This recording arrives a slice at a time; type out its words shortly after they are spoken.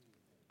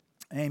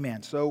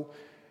Amen. So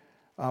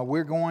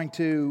we're going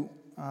to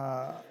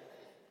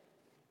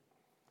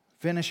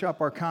finish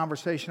up our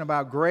conversation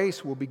about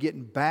grace. We'll be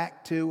getting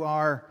back to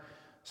our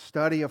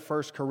study of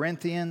 1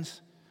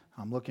 Corinthians.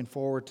 I'm looking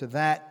forward to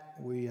that.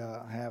 We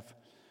have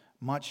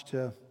much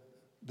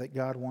that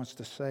God wants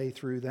to say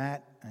through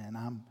that, and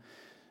I'm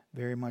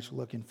very much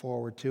looking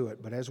forward to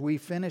it. But as we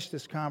finish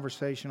this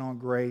conversation on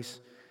grace,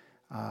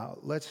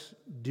 let's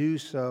do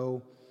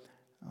so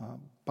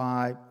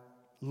by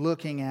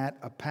looking at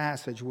a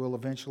passage we'll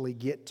eventually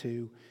get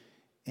to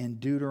in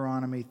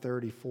Deuteronomy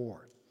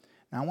 34.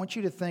 Now, I want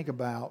you to think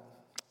about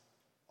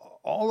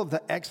all of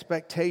the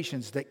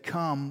expectations that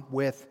come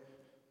with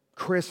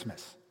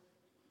Christmas.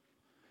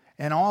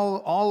 And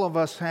all of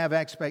us have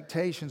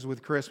expectations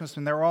with Christmas,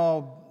 and they're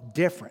all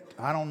different.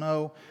 I don't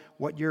know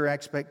what your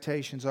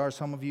expectations are.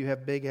 Some of you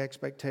have big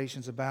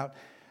expectations about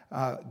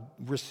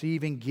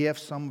receiving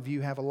gifts. Some of you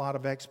have a lot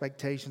of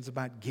expectations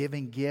about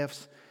giving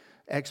gifts,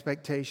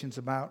 expectations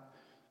about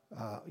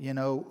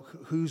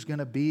who's going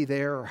to be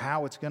there or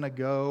how it's going to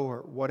go or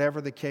whatever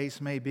the case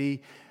may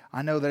be.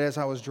 I know that as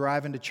I was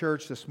driving to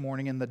church this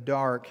morning in the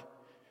dark,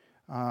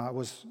 I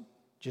was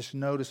just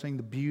noticing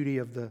the beauty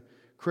of the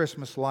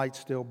Christmas lights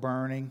still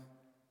burning.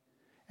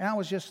 And I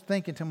was just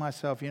thinking to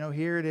myself,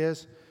 here it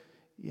is,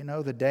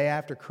 the day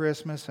after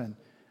Christmas, and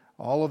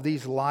all of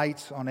these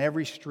lights on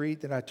every street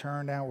that I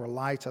turned down were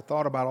lights. I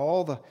thought about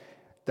all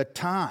the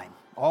time,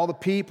 all the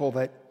people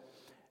that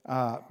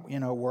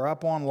were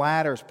up on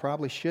ladders,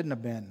 probably shouldn't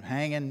have been,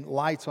 hanging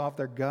lights off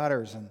their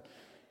gutters. And,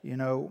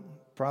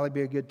 probably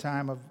be a good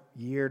time of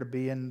year to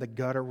be in the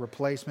gutter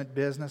replacement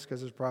business,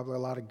 because there's probably a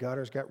lot of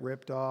gutters got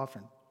ripped off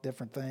and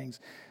different things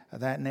of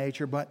that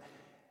nature. But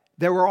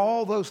there were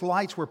all those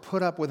lights were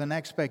put up with an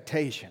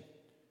expectation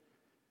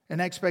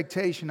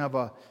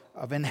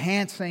of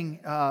enhancing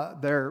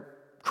their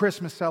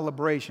Christmas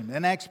celebration,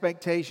 an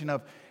expectation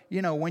of,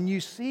 when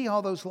you see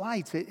all those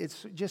lights, it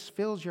just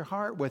fills your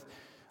heart with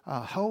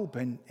hope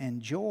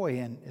and joy,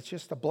 and it's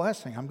just a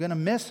blessing. I'm going to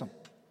miss them.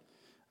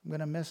 I'm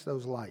going to miss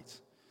those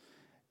lights.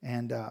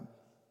 And,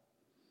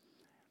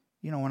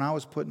 when I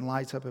was putting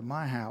lights up at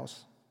my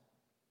house,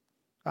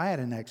 I had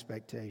an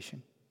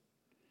expectation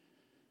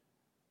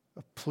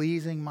of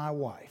pleasing my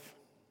wife.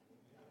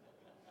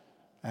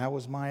 That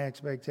was my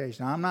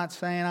expectation. I'm not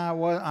saying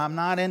I'm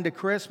not into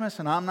Christmas,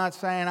 and I'm not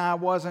saying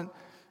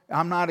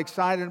I'm not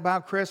excited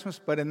about Christmas,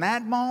 but in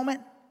that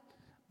moment,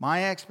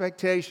 my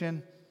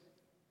expectation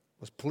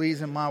was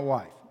pleasing my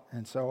wife.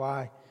 And so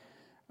I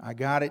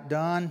got it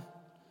done.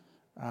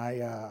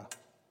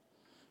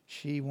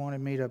 She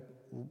wanted me to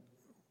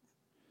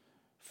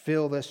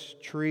fill this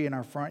tree in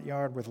our front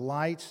yard with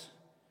lights.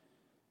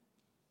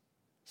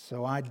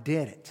 So I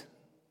did it.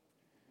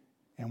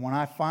 And when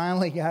I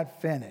finally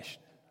got finished,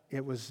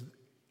 it was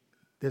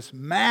this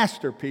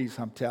masterpiece,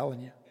 I'm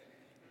telling you.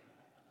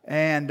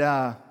 And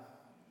I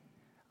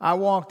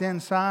walked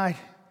inside,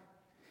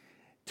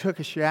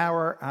 took a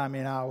shower.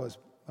 It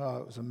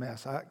was a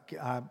mess.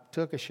 I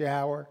took a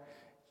shower,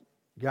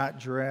 got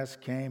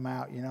dressed, came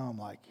out. I'm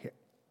like,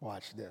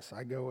 watch this.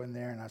 I go in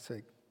there and I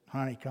say,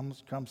 honey,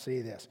 come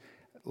see this.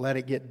 Let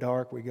it get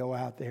dark. We go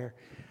out there.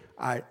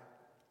 I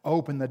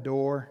open the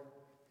door.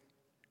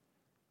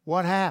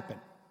 What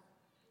happened?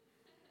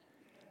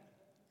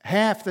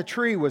 Half the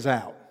tree was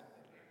out.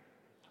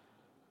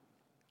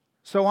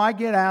 So I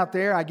get out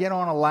there. I get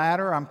on a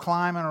ladder. I'm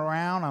climbing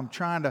around. I'm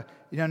trying to,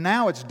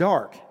 now it's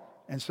dark.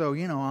 And so,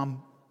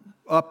 I'm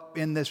up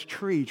in this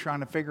tree trying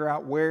to figure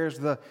out where's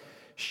the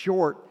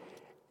short.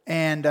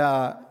 And,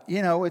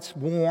 it's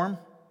warm.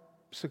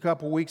 It's a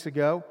couple weeks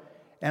ago.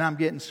 And I'm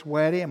getting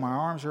sweaty, and my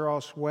arms are all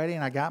sweaty,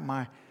 and I got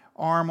my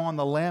arm on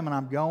the limb, and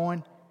I'm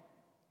going.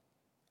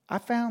 I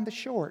found the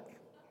short.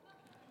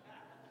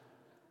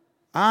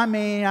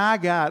 I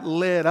got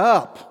lit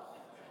up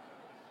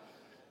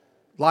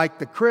like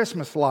the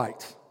Christmas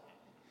lights.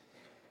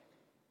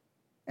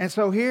 And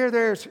so here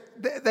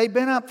they've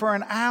been up for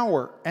an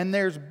hour, and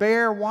there's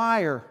bare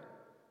wire.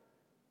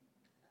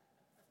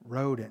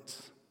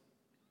 Rodents.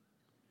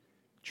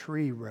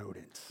 Tree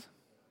rodents.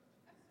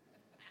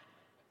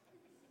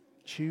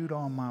 Chewed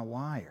on my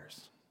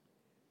wires.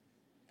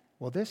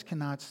 Well, this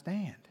cannot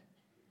stand.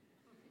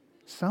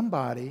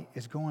 Somebody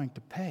is going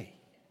to pay.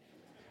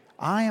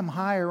 I am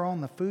higher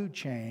on the food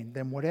chain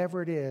than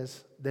whatever it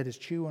is that is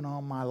chewing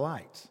on my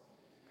lights.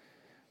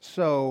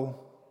 So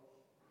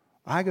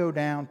I go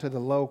down to the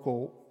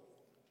local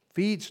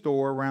feed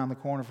store around the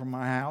corner from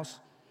my house,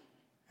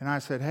 and I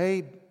said,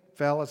 hey,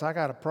 fellas, I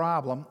got a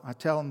problem. I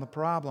tell him the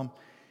problem.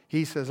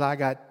 He says, I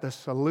got the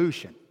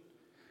solution.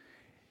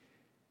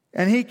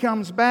 And he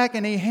comes back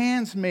and he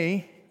hands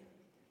me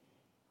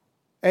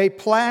a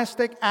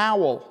plastic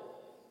owl.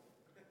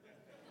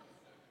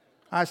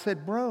 I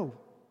said, bro,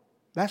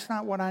 that's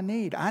not what I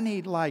need. I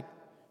need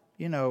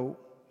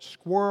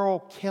squirrel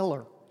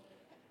killer.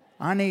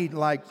 I need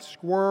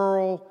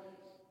squirrel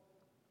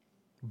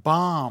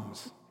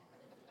bombs.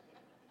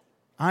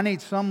 I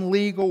need some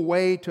legal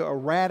way to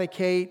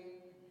eradicate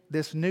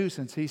this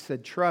nuisance. He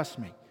said, trust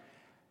me.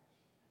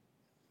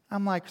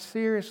 I'm like,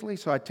 seriously?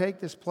 So I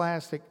take this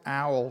plastic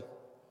owl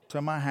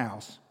to my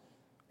house,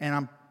 and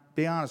I'm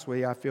be honest with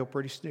you, I feel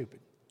pretty stupid.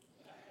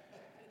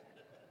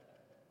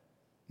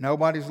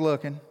 Nobody's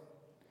looking.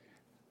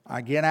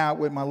 I get out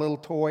with my little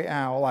toy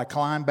owl. I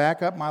climb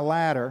back up my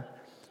ladder.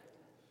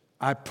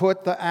 I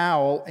put the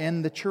owl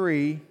in the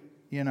tree,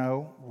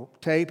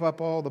 tape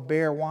up all the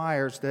bare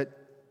wires that,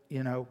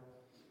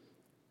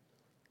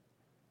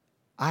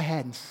 I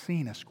hadn't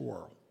seen a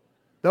squirrel.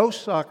 Those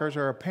suckers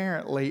are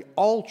apparently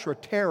ultra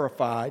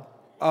terrified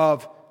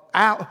of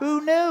owl.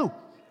 Who knew?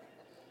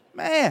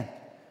 Man.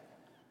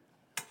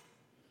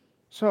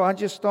 So I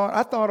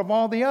thought of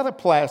all the other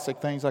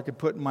plastic things I could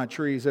put in my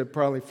trees that would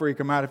probably freak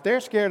them out. If they're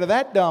scared of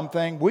that dumb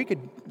thing, we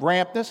could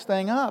ramp this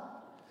thing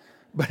up.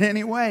 But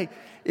anyway,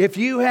 if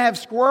you have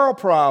squirrel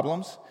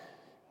problems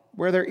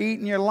where they're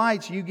eating your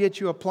lights, you get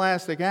you a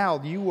plastic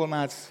owl, you will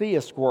not see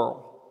a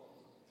squirrel.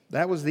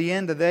 That was the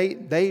end of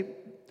they.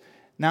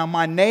 Now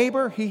my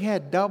neighbor, he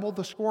had double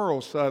the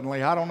squirrels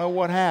suddenly. I don't know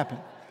what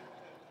happened.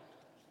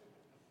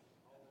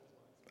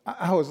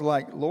 I was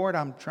like, Lord,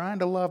 I'm trying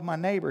to love my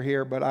neighbor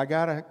here, but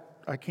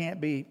I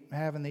can't be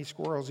having these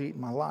squirrels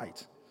eating my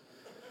lights.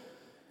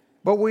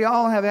 But we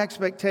all have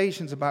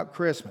expectations about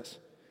Christmas.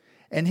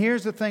 And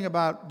here's the thing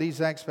about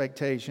these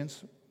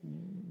expectations,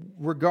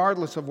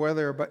 regardless of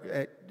whether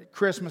at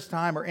Christmas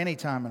time or any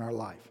time in our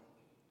life,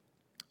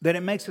 that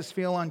it makes us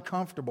feel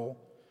uncomfortable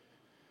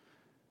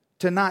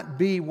to not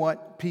be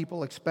what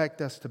people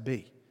expect us to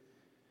be.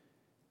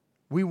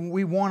 We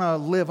want to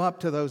live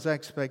up to those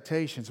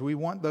expectations. We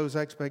want those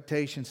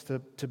expectations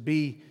to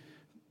be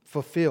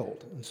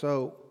fulfilled. And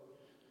so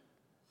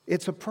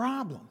it's a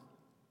problem,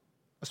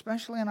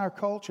 especially in our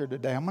culture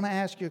today. I'm going to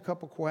ask you a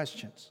couple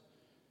questions.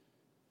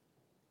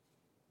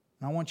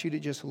 And I want you to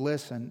just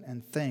listen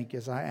and think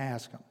as I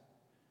ask them.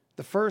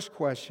 The first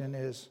question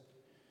is,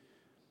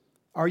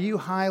 are you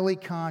highly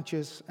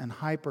conscious and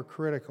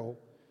hypercritical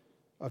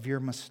of your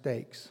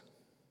mistakes?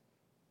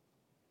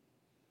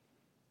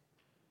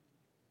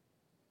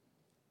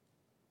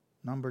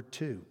 Number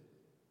 2,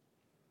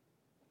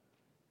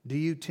 do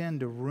you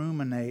tend to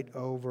ruminate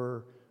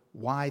over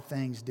why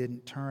things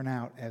didn't turn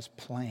out as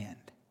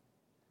planned?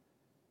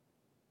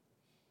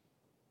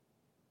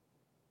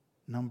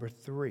 Number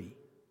 3,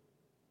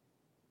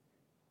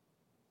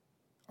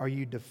 are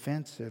you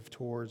defensive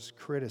towards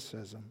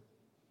criticism,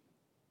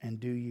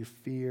 and do you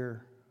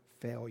fear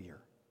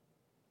failure?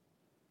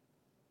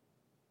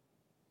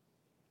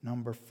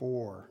 Number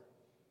 4,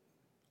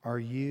 are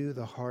you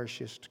the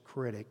harshest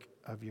critic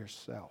of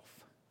yourself?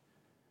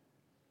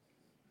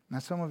 Now,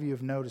 some of you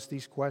have noticed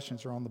these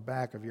questions are on the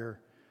back of your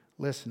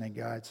listening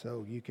guide,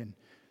 so you can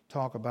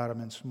talk about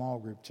them in small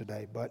group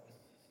today. But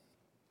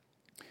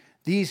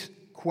these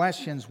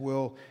questions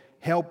will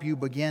help you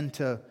begin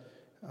to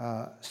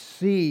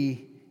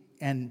see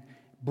and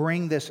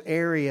bring this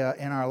area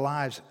in our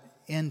lives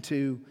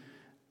into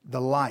the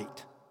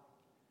light.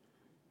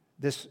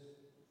 This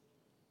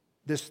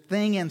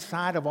thing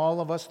inside of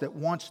all of us that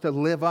wants to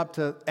live up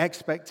to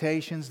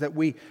expectations that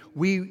we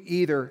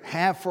either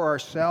have for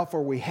ourselves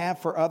or we have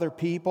for other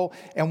people,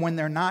 and when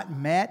they're not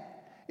met,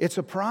 it's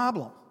a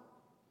problem.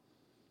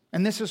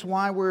 And this is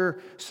why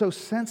we're so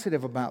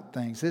sensitive about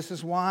things. This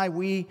is why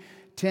we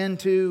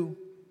tend to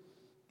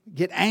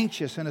get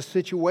anxious in a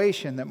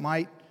situation that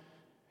might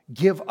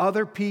give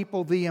other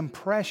people the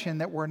impression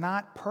that we're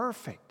not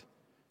perfect.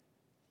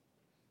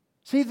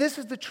 See, this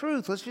is the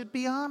truth. Let's just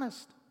be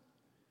honest.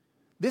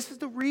 This is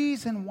the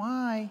reason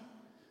why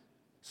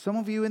some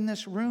of you in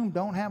this room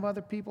don't have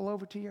other people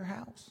over to your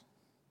house.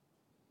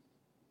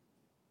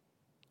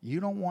 You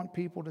don't want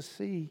people to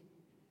see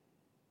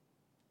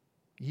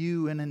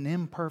you in an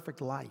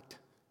imperfect light,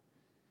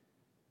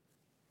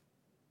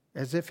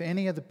 as if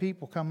any of the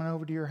people coming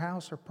over to your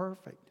house are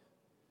perfect.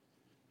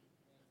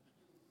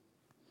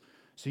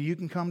 So you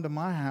can come to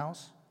my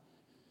house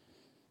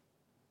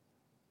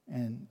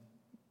and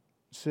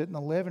sit in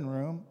the living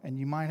room, and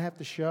you might have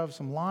to shove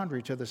some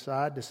laundry to the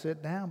side to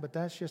sit down, but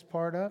that's just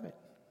part of it.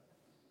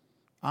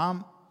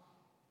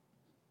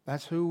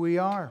 That's who we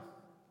are.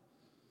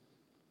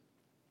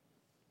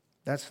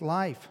 That's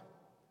life.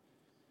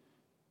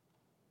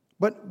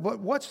 But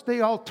what's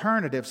the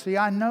alternative? See,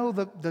 I know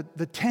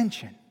the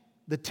tension.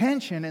 The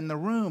tension in the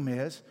room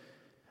is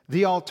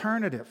the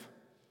alternative.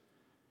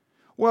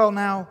 Well,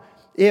 now,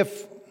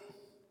 if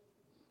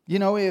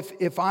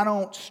I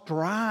don't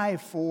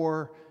strive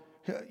for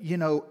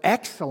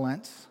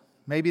excellence,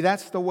 maybe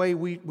that's the way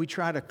we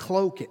try to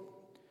cloak it.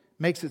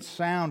 Makes it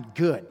sound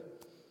good.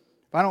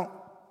 If I don't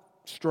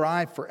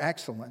strive for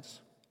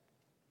excellence,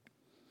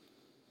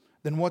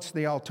 then what's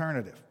the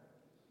alternative?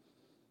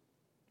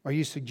 Are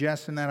you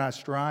suggesting that I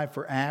strive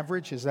for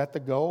average? Is that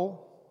the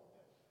goal?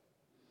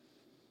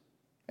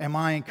 Am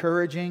I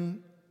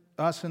encouraging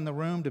us in the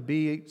room to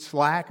be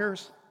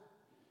slackers?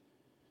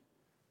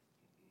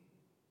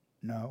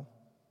 No.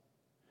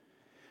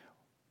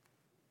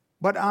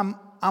 But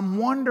I'm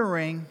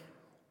wondering,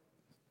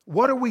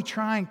 what are we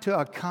trying to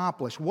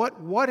accomplish?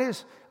 What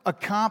is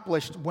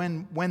accomplished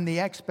when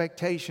the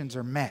expectations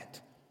are met?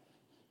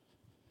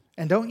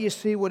 And don't you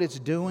see what it's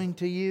doing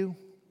to you?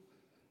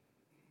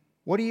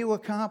 What do you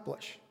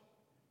accomplish?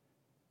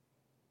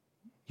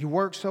 You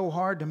work so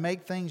hard to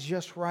make things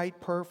just right,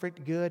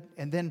 perfect, good,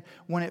 and then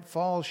when it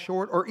falls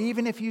short, or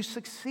even if you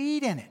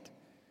succeed in it,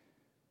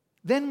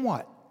 then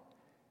what?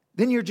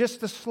 Then you're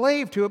just a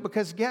slave to it,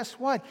 because guess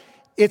what?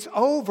 It's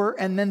over,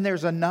 and then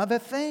there's another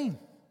thing.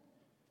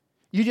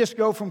 You just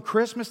go from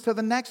Christmas to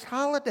the next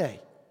holiday.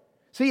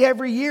 See,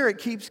 every year it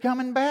keeps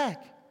coming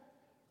back.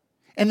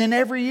 And then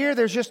every year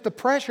there's just the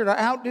pressure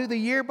to outdo the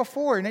year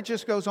before, and it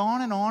just goes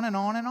on and on and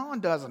on and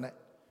on, doesn't it?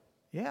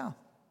 Yeah.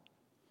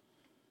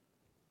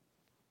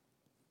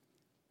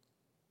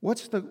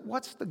 What's the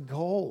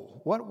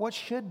goal? What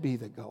should be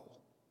the goal?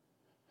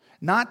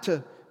 Not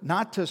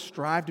to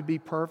strive to be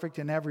perfect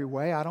in every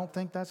way. I don't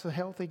think that's a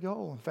healthy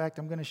goal. In fact,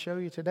 I'm going to show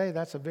you today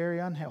that's a very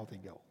unhealthy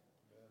goal.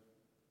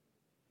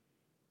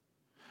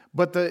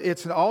 But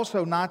it's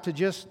also not to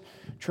just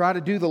try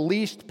to do the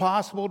least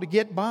possible to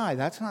get by.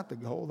 That's not the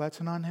goal. That's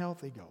an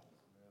unhealthy goal.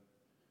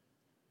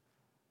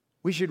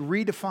 We should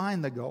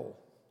redefine the goal.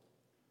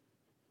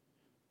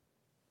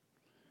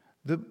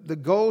 The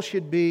goal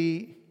should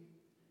be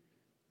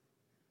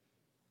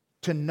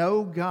to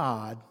know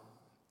God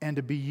and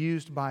to be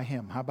used by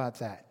Him. How about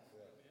that?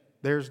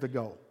 There's the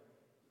goal.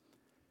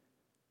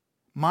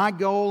 My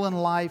goal in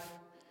life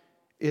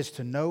is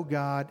to know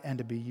God and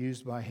to be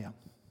used by Him.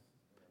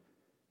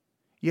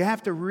 You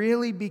have to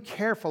really be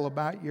careful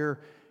about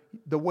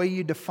the way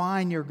you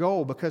define your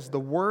goal, because the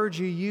words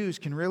you use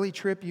can really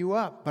trip you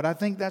up. But I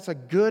think that's a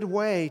good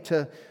way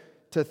to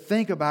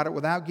think about it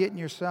without getting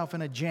yourself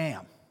in a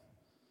jam.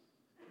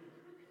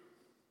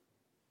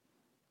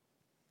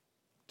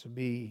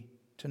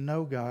 To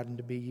know God and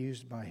to be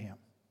used by Him.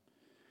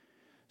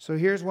 So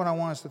here's what I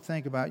want us to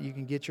think about. You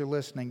can get your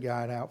listening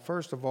guide out.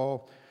 First of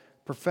all,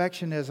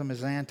 perfectionism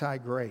is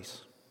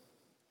anti-grace.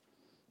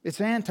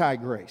 It's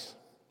anti-grace.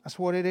 That's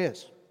what it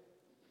is.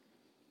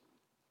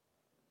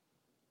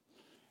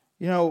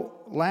 You know,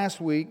 last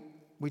week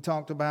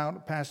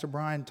Pastor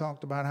Brian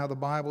talked about how the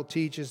Bible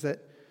teaches that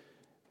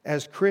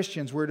as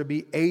Christians we're to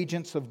be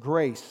agents of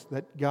grace,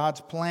 that God's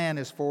plan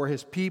is for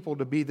His people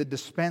to be the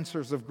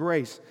dispensers of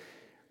grace,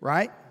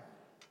 right?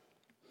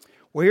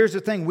 Well, here's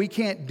the thing. We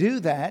can't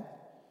do that.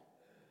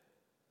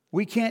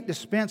 We can't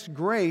dispense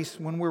grace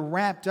when we're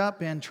wrapped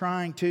up in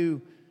trying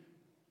to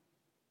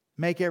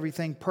make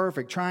everything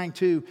perfect, trying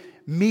to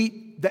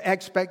meet the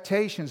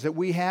expectations that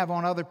we have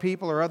on other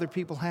people, or other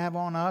people have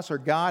on us, or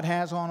God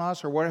has on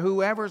us, or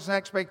whoever's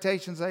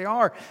expectations they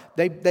are.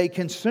 They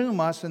consume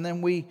us, and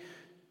then we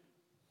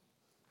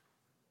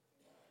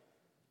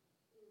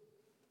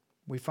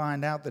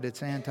find out that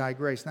it's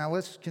anti-grace. Now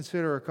let's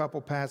consider a couple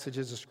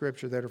passages of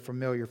Scripture that are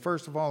familiar.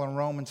 First of all, in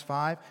Romans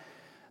 5,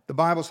 the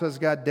Bible says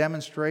God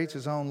demonstrates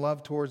His own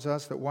love towards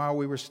us, that while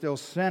we were still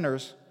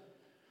sinners,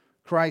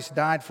 Christ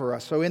died for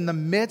us. So in the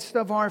midst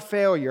of our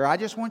failure, I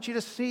just want you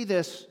to see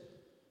this.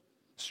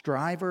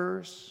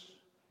 Strivers,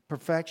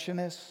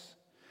 perfectionists,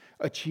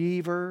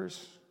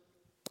 achievers.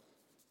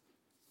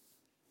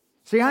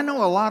 See, I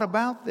know a lot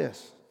about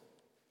this.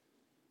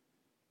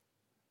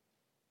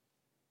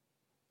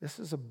 This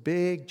is a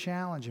big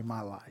challenge in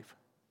my life.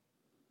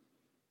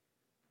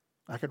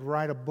 I could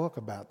write a book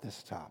about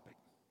this topic.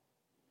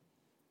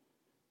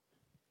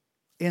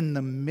 In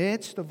the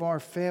midst of our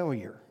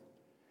failure,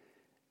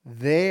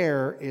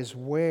 there is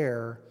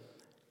where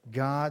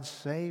God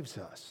saves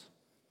us.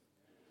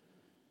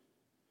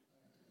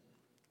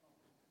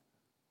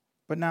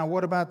 But now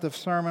what about the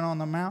Sermon on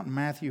the Mount in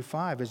Matthew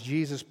 5? As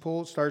Jesus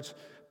starts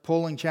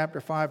pulling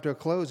chapter 5 to a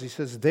close, He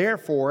says,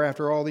 "Therefore,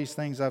 after all these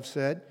things I've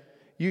said,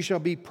 you shall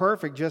be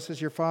perfect just as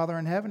your Father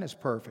in heaven is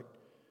perfect."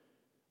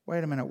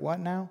 Wait a minute, what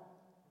now?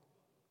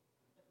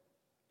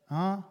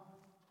 Huh?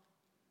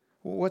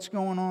 What's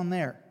going on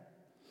there?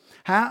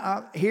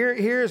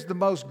 Here's the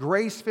most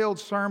grace-filled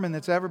sermon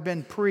that's ever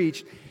been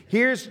preached.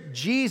 Here's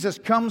Jesus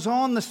comes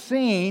on the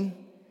scene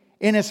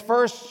in His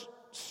first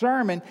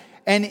sermon,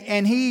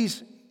 and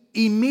He's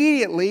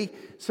immediately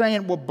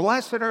saying, well,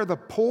 blessed are the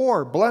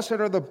poor, blessed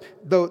are the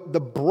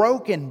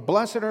broken,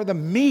 blessed are the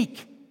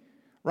meek.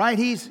 Right?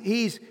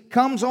 He's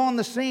comes on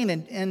the scene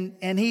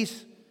and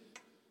he's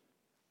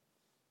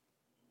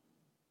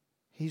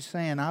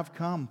saying, I've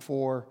come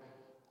for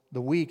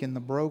the weak and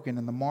the broken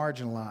and the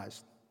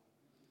marginalized,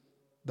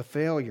 the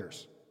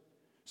failures.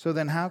 So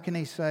then how can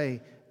He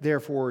say,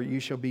 therefore you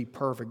shall be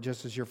perfect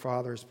just as your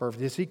Father is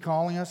perfect? Is He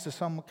calling us to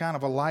some kind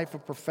of a life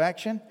of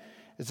perfection?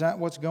 Is that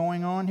what's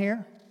going on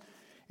here?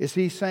 Is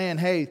He saying,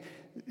 hey,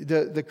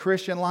 the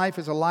Christian life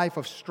is a life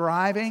of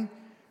striving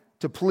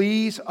to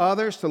please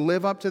others, to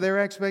live up to their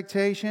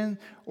expectation,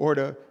 or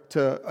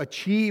to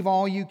achieve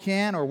all you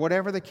can, or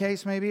whatever the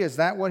case may be? Is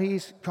that what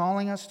He's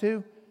calling us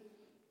to?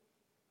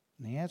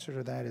 And the answer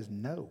to that is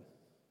no.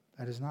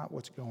 That is not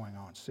what's going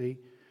on. See,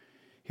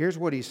 here's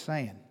what He's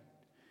saying.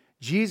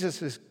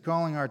 Jesus is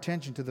calling our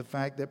attention to the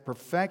fact that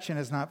perfection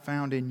is not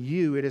found in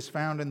you, it is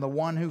found in the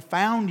one who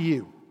found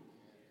you.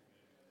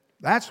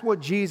 That's what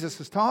Jesus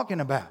is talking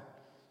about.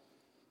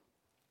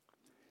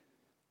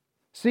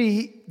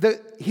 See,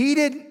 he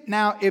didn't.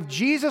 Now, if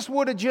Jesus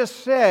would have just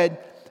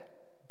said,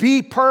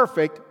 be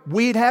perfect,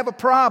 we'd have a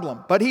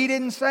problem. But he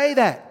didn't say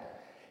that.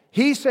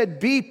 He said,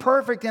 be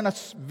perfect in a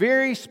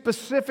very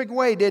specific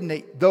way, didn't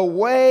he? The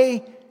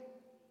way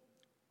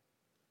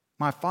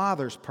my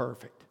Father's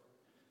perfect.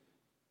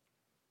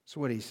 That's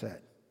what he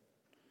said.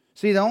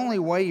 See, the only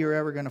way you're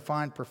ever going to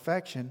find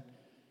perfection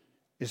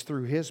is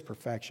through his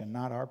perfection,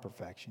 not our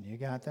perfection. You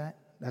got that?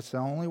 That's the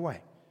only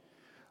way.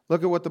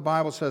 Look at what the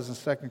Bible says in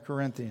 2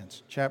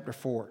 Corinthians chapter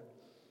 4.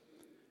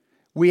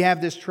 We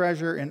have this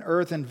treasure in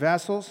earthen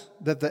vessels,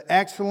 that the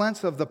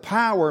excellence of the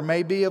power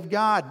may be of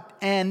God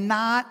and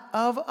not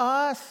of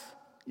us.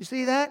 You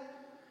see that?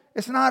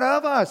 It's not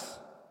of us.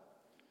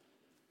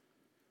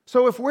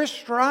 So if we're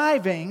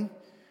striving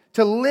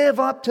to live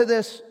up to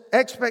this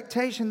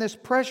expectation, this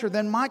pressure,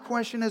 then my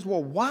question is,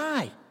 well,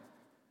 why?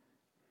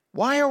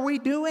 Why are we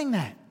doing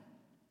that?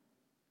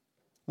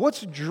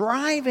 What's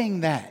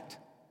driving that?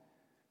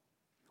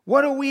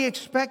 What are we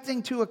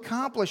expecting to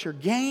accomplish or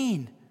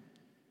gain?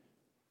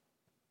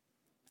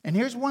 And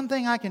here's one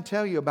thing I can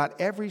tell you about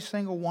every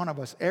single one of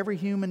us, every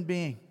human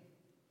being.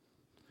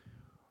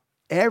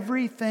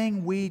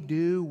 Everything we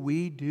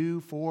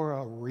do for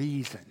a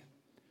reason.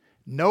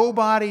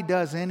 Nobody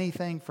does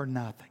anything for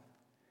nothing.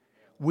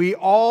 We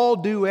all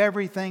do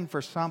everything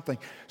for something.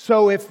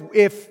 So if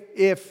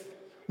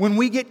when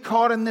we get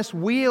caught in this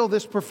wheel,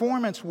 this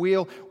performance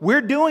wheel,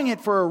 we're doing it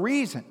for a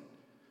reason.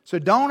 So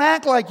don't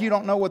act like you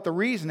don't know what the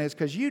reason is,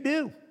 because you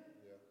do.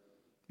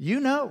 You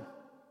know.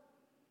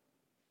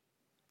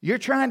 You're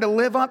trying to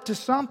live up to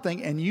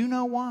something, and you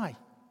know why.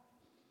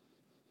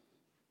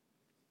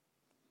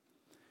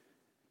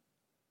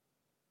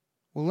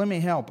 Well, let me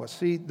help us.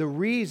 See, the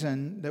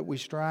reason that we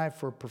strive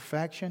for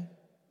perfection,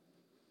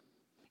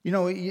 you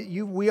know,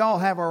 we all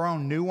have our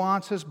own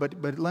nuances,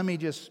 but let me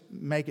just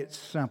make it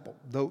simple.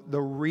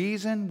 The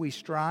reason we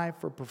strive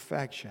for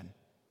perfection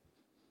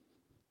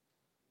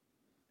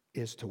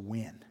is to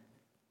win.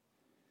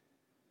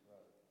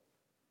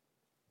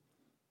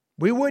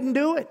 We wouldn't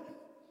do it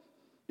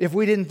if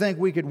we didn't think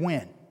we could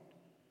win.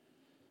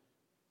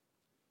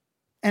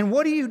 And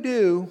what do you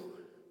do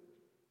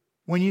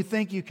when you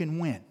think you can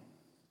win?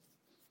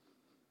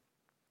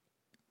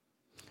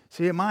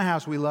 See, at my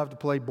house, we love to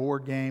play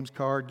board games,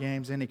 card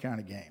games, any kind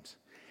of games.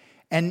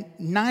 And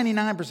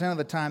 99% of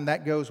the time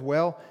that goes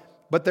well,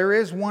 but there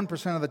is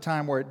 1% of the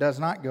time where it does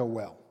not go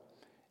well.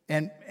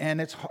 And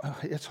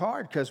it's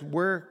hard because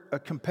we're a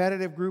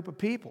competitive group of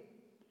people.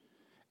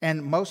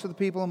 And most of the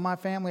people in my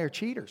family are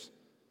cheaters.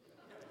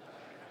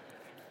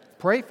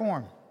 Pray for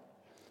them.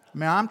 I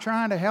mean, I'm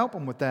trying to help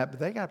them with that, but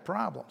they got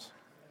problems.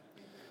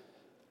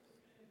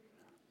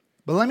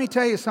 But let me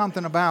tell you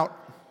something about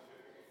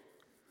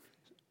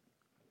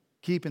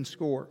keeping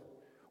score.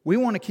 We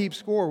want to keep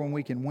score when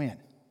we can win.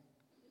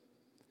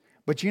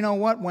 But you know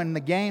what? When the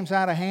game's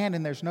out of hand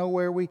and there's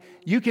nowhere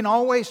you can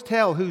always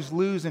tell who's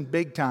losing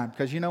big time.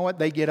 Because you know what?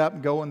 They get up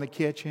and go in the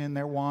kitchen.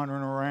 They're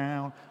wandering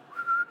around.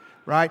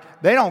 Right?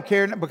 They don't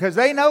care because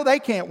they know they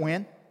can't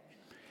win.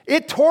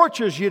 It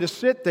tortures you to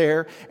sit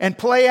there and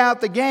play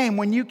out the game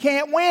when you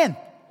can't win.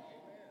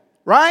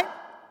 Right?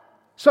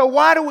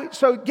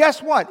 So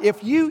guess what?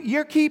 If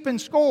you're keeping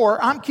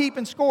score, I'm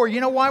keeping score.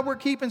 You know why we're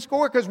keeping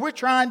score? Because we're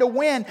trying to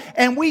win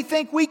and we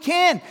think we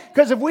can.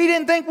 Because if we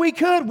didn't think we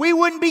could, we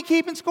wouldn't be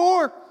keeping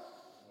score.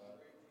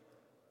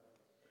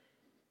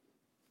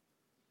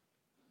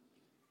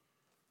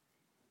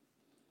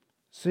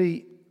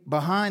 See,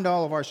 behind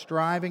all of our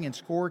striving and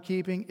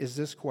scorekeeping is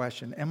this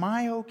question: am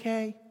I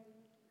okay?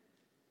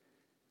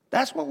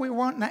 That's what we're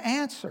wanting to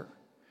answer.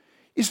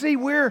 You see,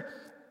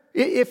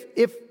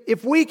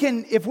 if we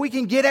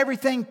can get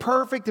everything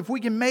perfect, if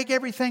we can make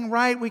everything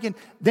right,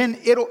 then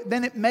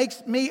it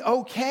makes me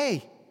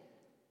okay.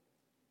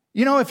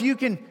 You know, if you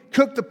can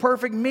cook the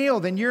perfect meal,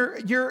 then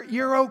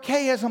you're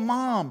okay as a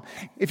mom.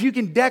 If you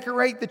can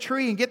decorate the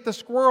tree and get the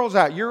squirrels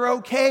out, you're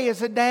okay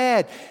as a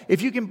dad.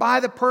 If you can buy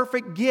the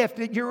perfect gift,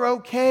 you're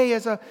okay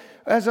as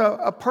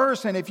a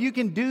person. If you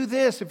can do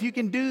this, if you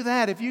can do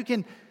that, if you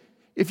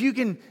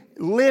can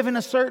live in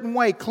a certain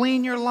way,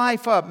 clean your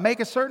life up, make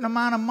a certain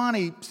amount of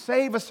money,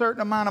 save a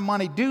certain amount of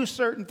money, do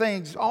certain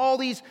things, all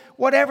these,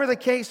 whatever the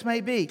case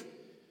may be.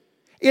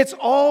 It's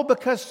all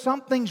because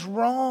something's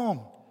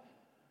wrong.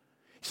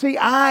 See,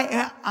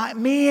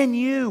 me and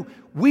you,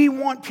 we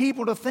want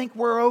people to think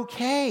we're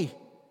okay.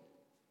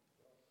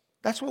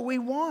 That's what we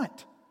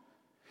want.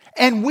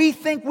 And we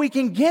think we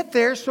can get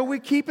there, so we're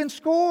keeping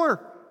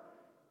score.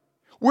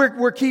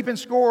 We're keeping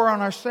score on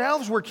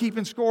ourselves. We're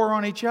keeping score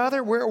on each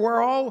other.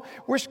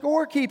 We're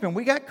score keeping.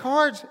 We got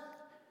cards.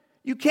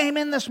 You came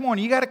in this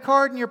morning. You got a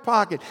card in your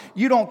pocket.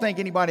 You don't think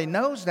anybody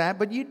knows that,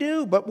 but you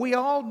do. But we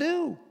all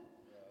do.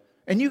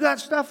 And you got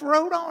stuff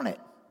wrote on it.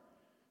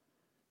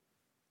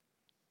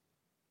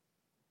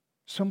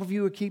 Some of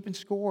you are keeping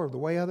score of the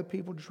way other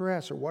people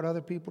dress or what other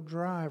people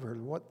drive or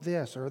what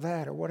this or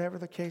that or whatever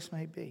the case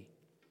may be.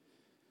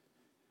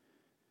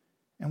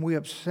 And we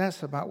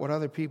obsess about what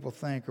other people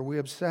think, or we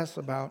obsess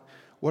about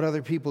what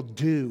other people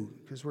do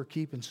because we're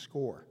keeping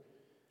score.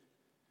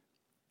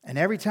 And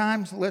every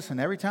time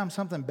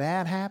something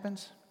bad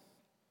happens,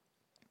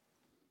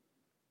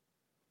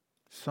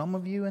 some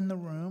of you in the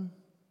room,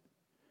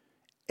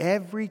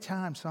 every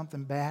time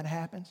something bad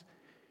happens,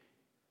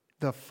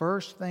 the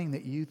first thing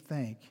that you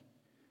think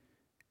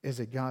is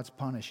that God's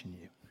punishing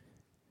you.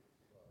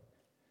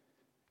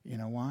 You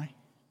know why?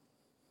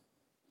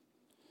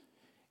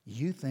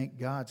 You think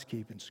God's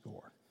keeping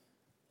score.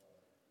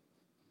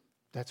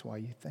 That's why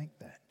you think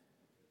that.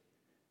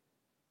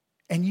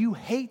 And you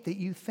hate that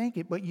you think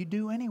it, but you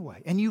do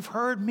anyway. And you've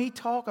heard me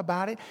talk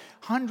about it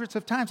hundreds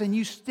of times, and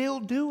you still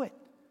do it.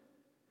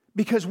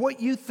 Because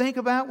what you think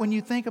about when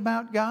you think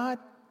about God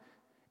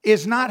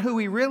is not who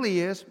He really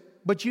is,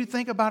 but you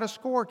think about a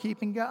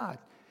score-keeping God.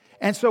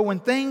 And so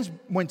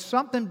when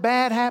something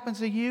bad happens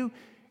to you,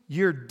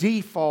 your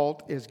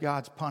default is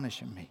God's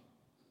punishing me.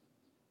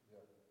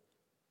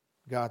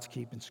 God's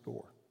keeping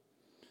score.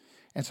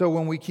 And so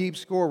when we keep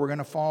score, we're going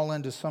to fall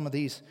into some of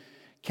these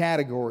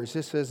categories.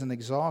 This isn't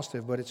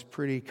exhaustive, but it's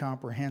pretty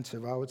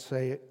comprehensive. I would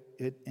say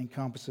it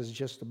encompasses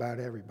just about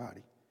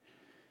everybody.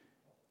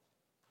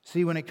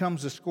 See, when it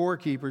comes to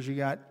scorekeepers, you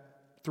got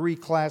 3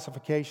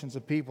 classifications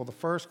of people. The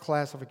first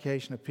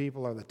classification of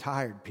people are the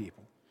tired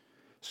people.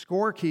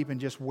 Scorekeeping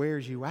just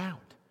wears you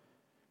out.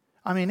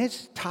 I mean,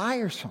 it's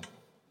tiresome.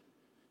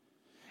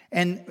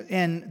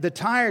 And the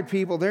tired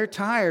people, they're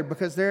tired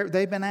because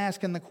they've been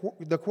asking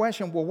the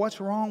question, well,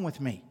 what's wrong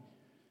with me?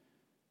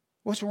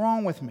 What's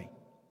wrong with me?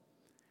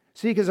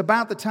 See, because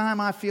about the time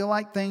I feel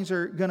like things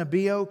are going to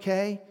be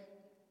okay,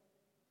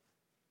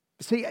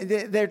 see,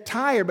 they're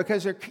tired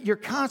because you're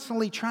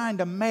constantly trying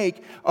to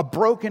make a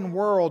broken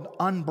world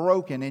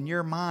unbroken in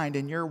your mind,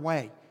 in your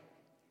way.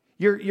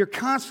 You're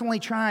constantly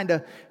trying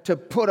to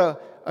put a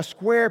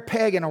square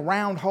peg in a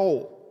round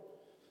hole.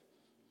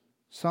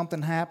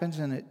 Something happens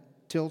and it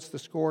tilts the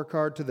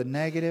scorecard to the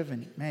negative,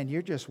 and man,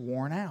 you're just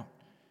worn out.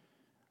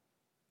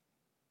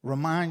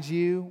 Reminds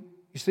you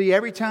see,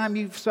 every time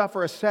you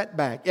suffer a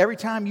setback, every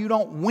time you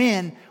don't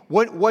win,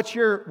 what's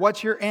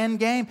your end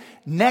game?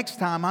 Next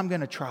time I'm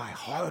going to try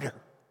harder.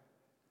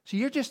 So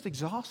you're just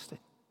exhausted.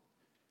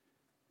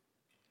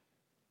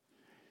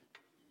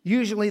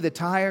 Usually the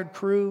tired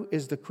crew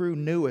is the crew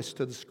newest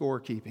to the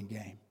scorekeeping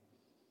game.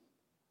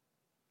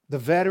 The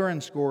veteran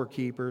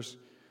scorekeepers,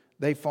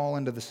 they fall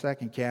into the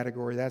second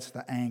category. That's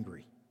the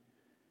angry.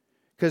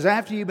 Because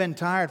after you've been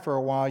tired for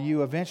a while,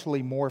 you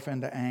eventually morph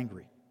into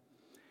angry.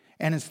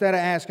 And instead of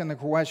asking the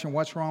question,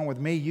 what's wrong with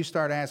me? You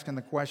start asking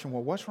the question,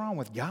 well, what's wrong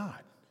with God?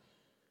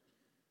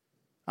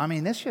 I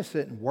mean, this just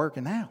isn't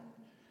working out.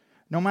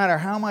 No matter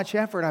how much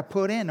effort I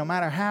put in, no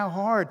matter how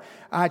hard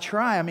I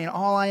try, I mean,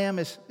 all I am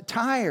is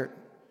tired.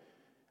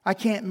 I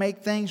can't make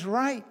things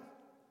right.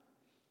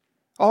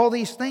 All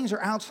these things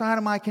are outside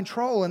of my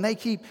control, and they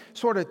keep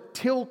sort of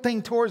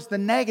tilting towards the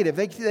negative.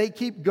 They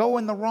keep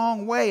going the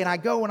wrong way, and I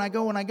go,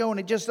 and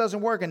it just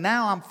doesn't work. And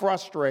now I'm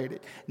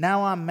frustrated.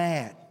 Now I'm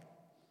mad.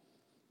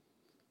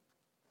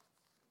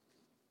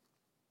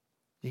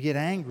 You get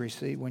angry,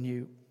 see, when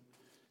you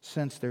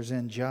sense there's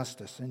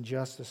injustice.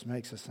 Injustice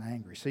makes us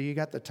angry. So you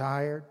got the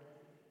tired,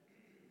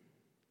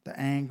 the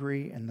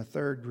angry, and the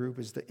third group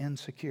is the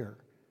insecure.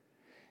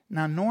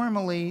 Now,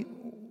 normally,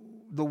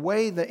 the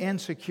way the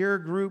insecure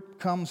group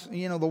comes,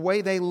 the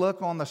way they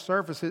look on the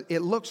surface,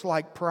 it looks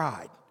like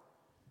pride.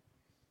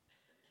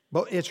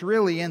 But it's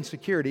really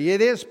insecurity. It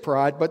is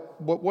pride,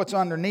 but what's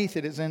underneath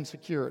it is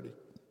insecurity.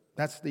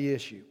 That's the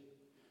issue.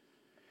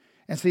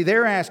 And see,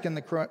 they're asking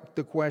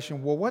the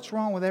question, well, what's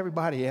wrong with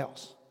everybody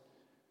else?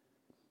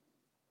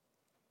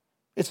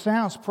 It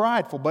sounds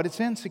prideful, but it's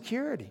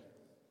insecurity.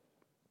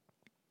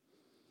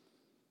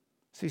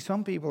 See,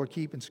 some people are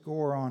keeping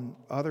score on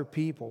other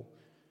people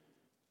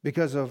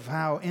because of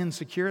how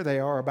insecure they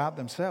are about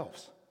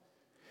themselves.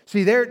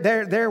 See,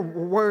 they're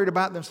worried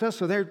about themselves,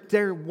 so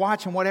they're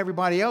watching what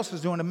everybody else is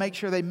doing to make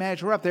sure they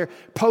measure up. They're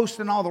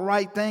posting all the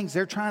right things.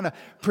 They're trying to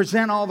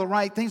present all the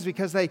right things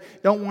because they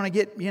don't want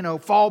to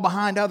get, fall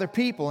behind other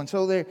people. And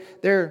so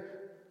they're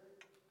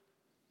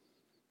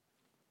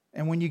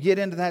and when you get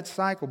into that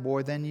cycle,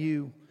 boy, then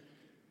you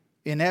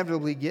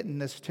inevitably get in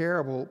this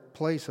terrible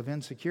place of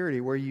insecurity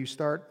where you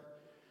start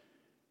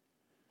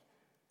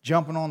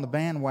jumping on the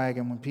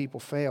bandwagon when people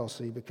fail,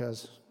 see,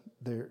 because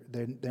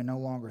they're no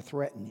longer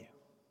threatening you.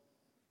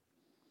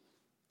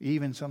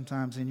 Even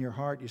sometimes in your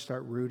heart you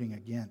start rooting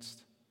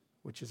against,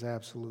 which is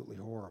absolutely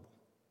horrible.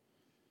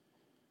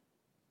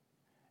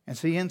 And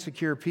see,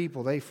 insecure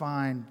people, they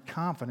find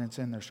confidence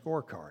in their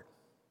scorecard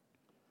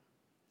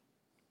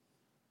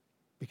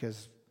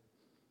because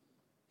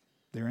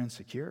they're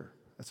insecure.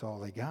 That's all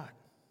they got.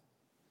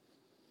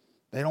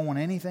 They don't want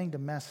anything to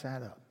mess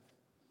that up.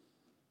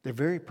 They're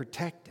very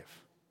protective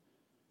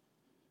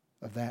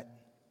of that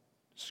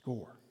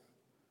score.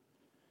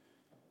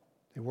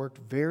 They worked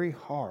very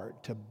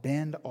hard to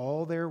bend.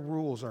 All their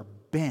rules are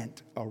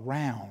bent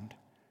around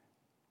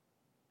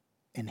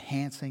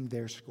enhancing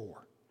their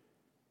score.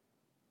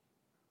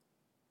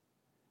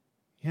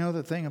 You know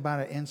the thing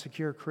about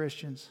insecure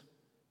Christians?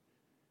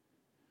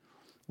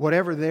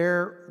 Whatever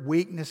their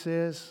weakness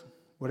is,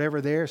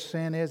 whatever their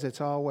sin is, it's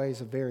always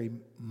a very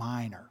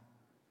minor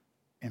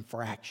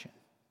infraction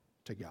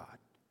to God.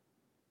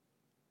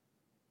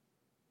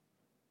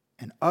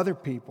 And other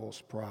people's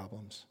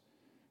problems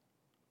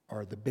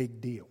are the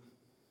big deal.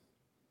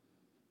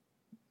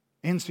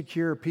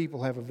 Insecure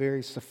people have a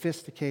very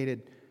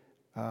sophisticated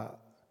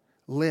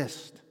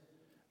list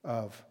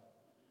of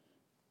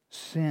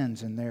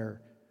sins and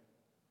their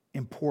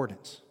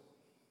importance.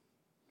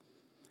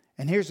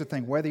 And here's the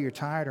thing, whether you're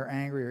tired or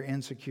angry or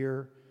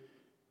insecure,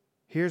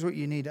 here's what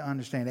you need to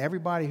understand.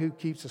 Everybody who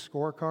keeps a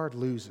scorecard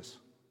loses.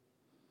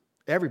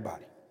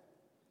 Everybody.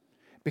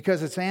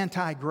 Because it's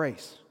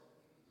anti-grace.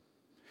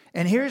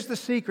 And here's the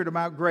secret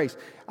about grace.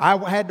 I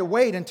had to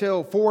wait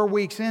until 4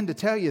 weeks in to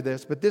tell you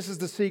this, but this is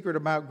the secret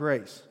about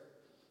grace.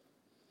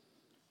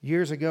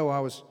 Years ago,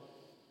 I was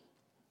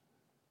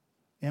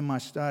in my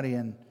study,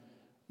 and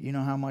you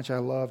know how much I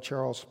love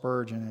Charles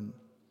Spurgeon. And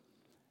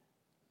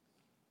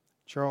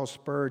Charles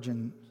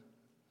Spurgeon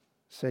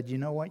said, you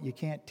know what? You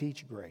can't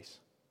teach grace.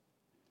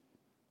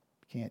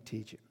 You can't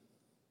teach it.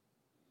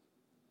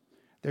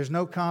 There's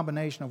no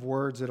combination of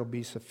words that'll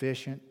be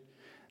sufficient.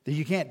 That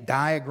you can't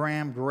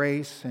diagram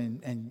grace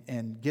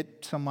and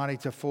get somebody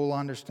to full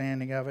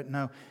understanding of it.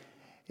 No.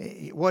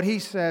 What he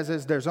says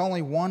is there's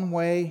only one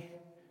way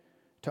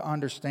to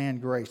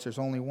understand grace. There's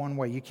only one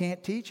way. You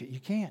can't teach it. You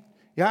can't.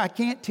 Yeah, I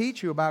can't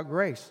teach you about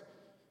grace.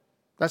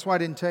 That's why I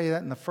didn't tell you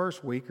that in the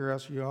first week, or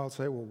else you all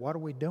say, well, what are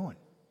we doing?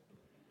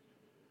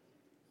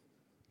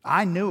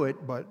 I knew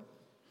it, but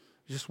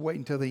just wait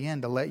until the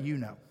end to let you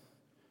know.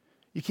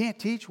 You can't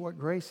teach what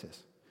grace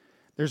is.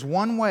 There's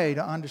one way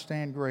to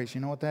understand grace.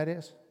 You know what that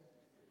is?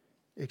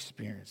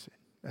 Experience it.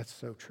 That's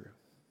so true.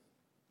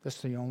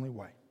 That's the only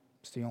way.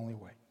 It's the only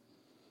way.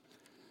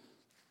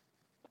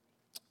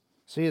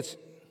 See, it's,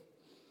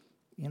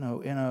 in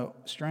a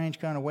strange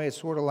kind of way, it's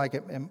sort of like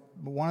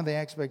one of the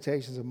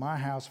expectations of my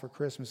house for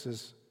Christmas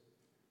is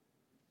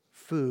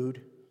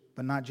food,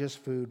 but not just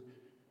food,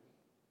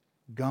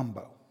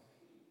 gumbo.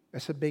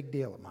 That's a big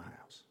deal at my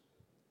house.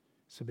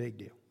 It's a big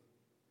deal.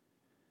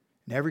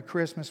 And every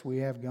Christmas we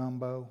have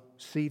gumbo,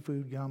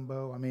 seafood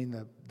gumbo. I mean,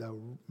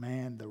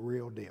 the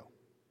real deal.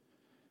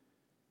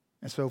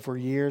 And so for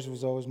years it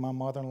was always my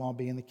mother-in-law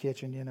be in the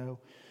kitchen,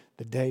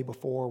 the day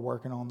before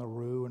working on the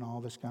roux and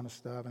all this kind of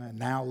stuff. And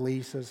now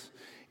Lisa's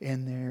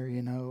in there,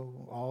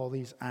 all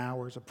these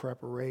hours of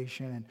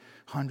preparation and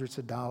hundreds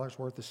of dollars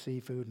worth of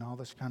seafood and all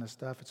this kind of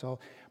stuff.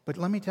 But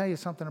let me tell you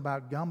something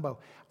about gumbo.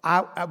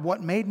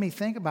 What made me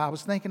think about, I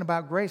was thinking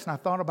about grace, and I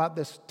thought about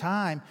this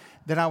time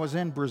that I was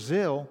in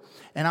Brazil,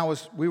 and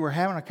we were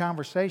having a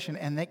conversation,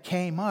 and it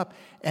came up,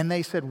 and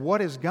they said,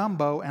 "What is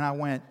gumbo?" And I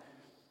went,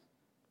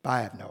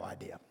 "I have no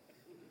idea.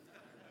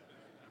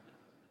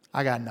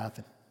 I got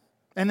nothing."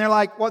 And they're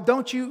like, "Well,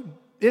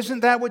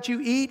 isn't that what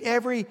you eat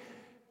every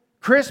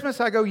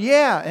Christmas?" I go,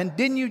 "Yeah." "And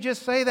didn't you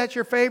just say that's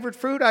your favorite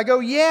food?" I go,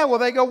 "Yeah." Well,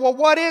 they go, "Well,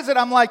 what is it?"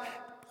 I'm like,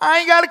 "I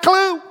ain't got a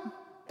clue.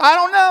 I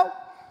don't know."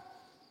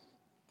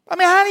 I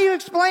mean, how do you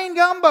explain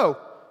gumbo?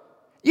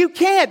 You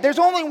can't. There's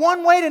only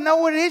one way to know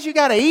what it is. You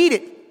got to eat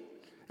it.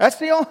 That's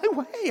the only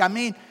way. I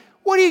mean,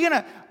 what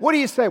do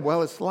you say?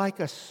 Well, it's like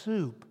a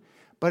soup.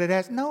 But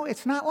no,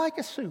 it's not like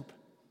a soup.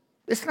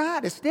 It's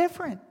not. It's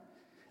different.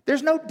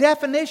 There's no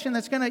definition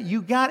that's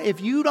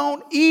if you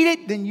don't eat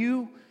it, then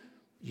you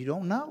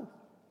don't know.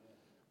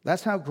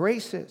 That's how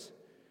grace is.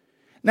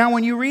 Now,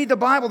 when you read the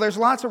Bible, there's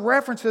lots of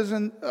references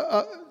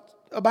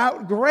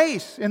about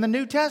grace in the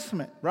New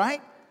Testament,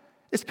 right?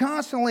 It's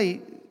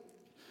constantly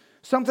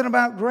something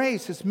about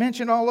grace. It's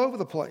mentioned all over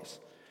the place.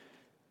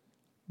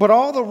 But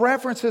all the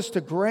references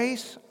to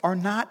grace are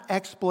not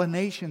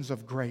explanations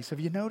of grace. Have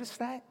you noticed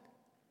that?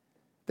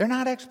 They're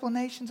not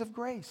explanations of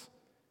grace.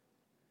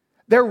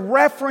 They're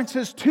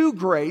references to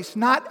grace,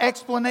 not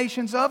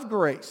explanations of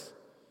grace.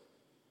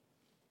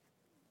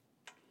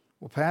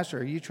 Well, Pastor,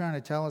 are you trying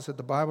to tell us that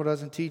the Bible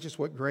doesn't teach us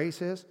what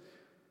grace is?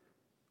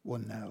 Well,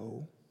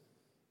 no.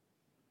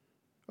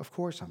 Of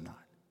course I'm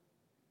not.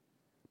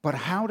 But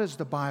how does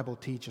the Bible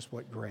teach us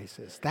what grace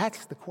is?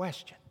 That's the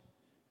question.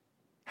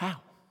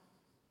 How?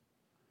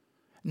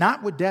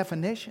 Not with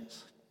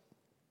definitions.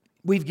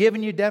 We've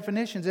given you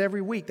definitions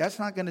every week. That's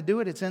not going to do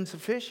it. It's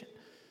insufficient.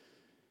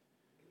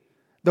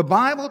 The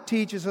Bible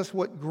teaches us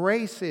what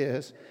grace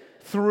is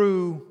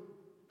through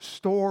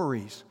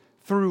stories,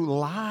 through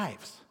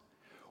lives.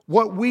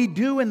 What we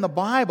do in the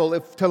Bible,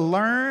 to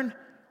learn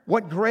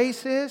what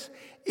grace is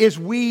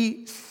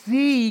we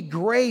see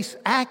grace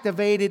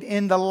activated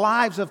in the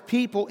lives of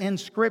people in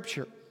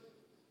Scripture.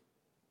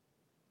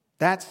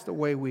 That's the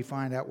way we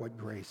find out what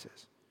grace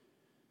is.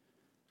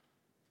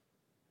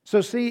 So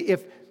see,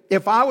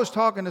 if I was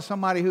talking to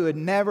somebody who had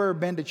never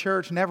been to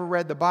church, never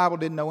read the Bible,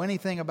 didn't know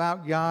anything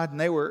about God, and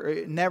they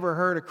were never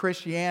heard of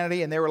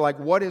Christianity, and they were like,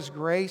 "What is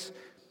grace?"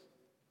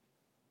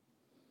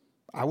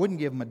 I wouldn't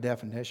give them a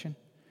definition.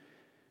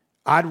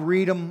 I'd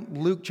read them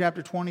Luke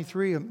chapter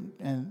 23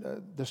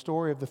 and the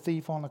story of the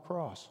thief on the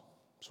cross.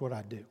 That's what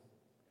I'd do.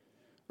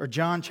 Or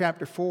John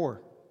chapter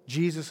 4,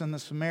 Jesus and the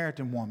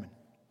Samaritan woman.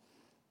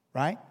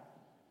 Right?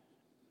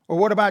 Or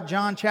what about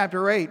John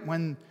chapter 8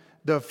 when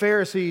the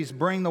Pharisees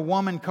bring the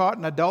woman caught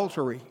in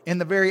adultery, in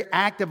the very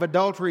act of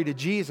adultery, to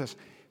Jesus.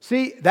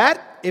 See,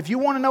 that, if you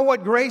want to know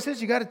what grace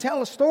is, you got to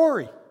tell a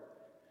story.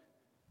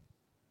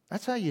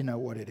 That's how you know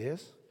what it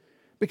is.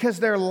 Because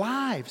they're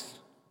lives.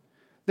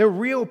 They're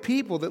real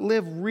people that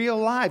live real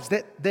lives.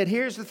 That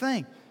here's the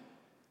thing,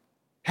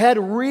 had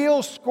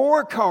real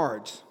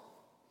scorecards.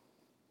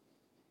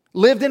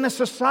 Lived in a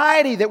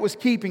society that was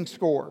keeping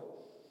score.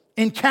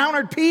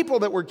 Encountered people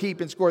that were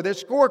keeping score.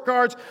 There's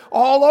scorecards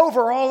all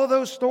over all of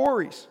those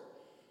stories.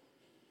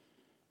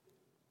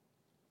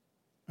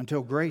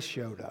 Until grace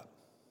showed up.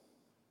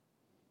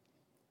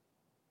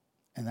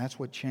 And that's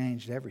what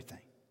changed everything.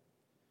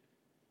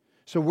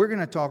 So we're going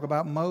to talk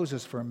about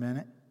Moses for a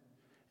minute.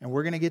 And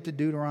we're going to get to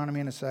Deuteronomy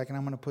in a second.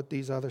 I'm going to put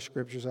these other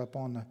scriptures up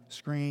on the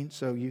screen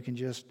so you can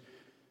just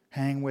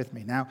hang with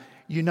me. Now,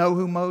 you know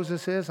who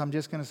Moses is. I'm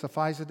just going to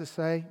suffice it to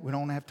say, we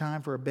don't have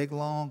time for a big,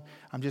 long.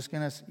 I'm just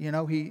going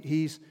to,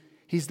 he's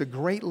the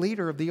great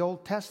leader of the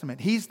Old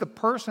Testament. He's the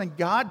person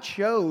God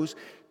chose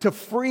to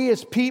free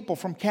His people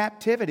from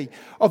captivity.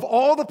 Of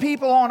all the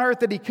people on earth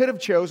that He could have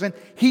chosen,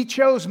 He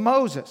chose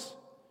Moses.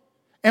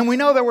 And we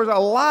know there was a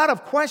lot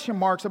of question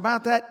marks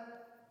about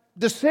that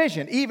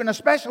decision, even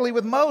especially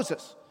with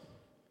Moses.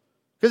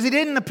 Because he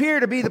didn't appear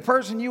to be the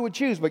person you would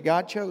choose, but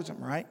God chose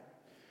him, right?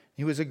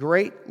 He was a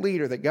great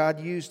leader that God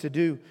used to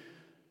do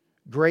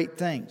great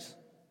things.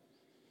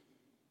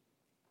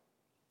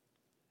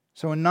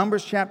 So in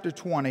Numbers chapter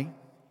 20,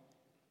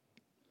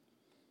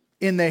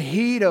 in the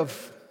heat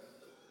of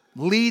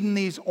leading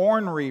these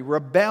ornery,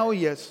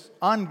 rebellious,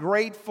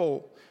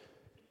 ungrateful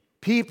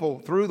people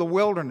through the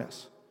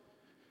wilderness,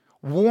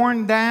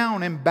 worn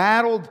down,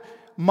 embattled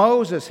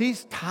Moses,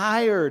 he's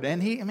tired,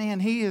 and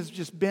he has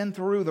just been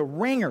through the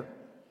ringer.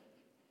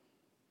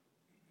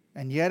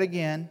 And yet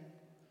again,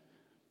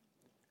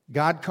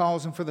 God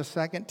calls him for the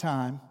second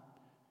time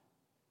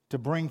to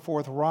bring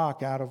forth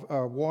water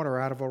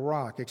out of a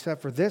rock.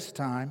 Except for this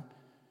time,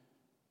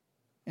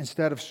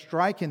 instead of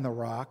striking the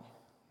rock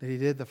that He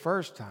did the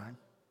first time,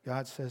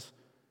 God says,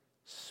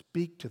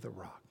 "Speak to the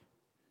rock."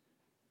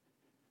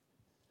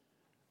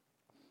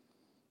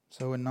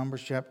 So in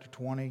Numbers chapter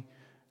 20,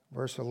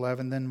 verse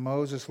 11, then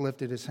Moses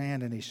lifted his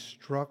hand and he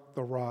struck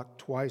the rock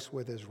twice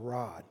with his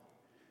rod,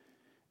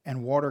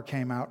 and water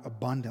came out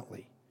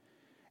abundantly.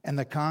 And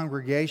the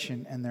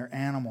congregation and their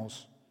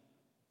animals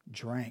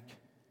drank.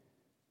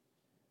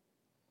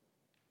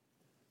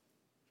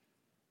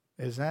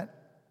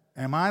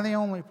 Am I the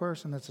only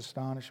person that's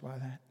astonished by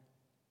that?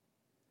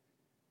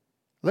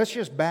 Let's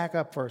just back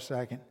up for a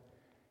second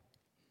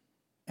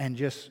and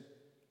just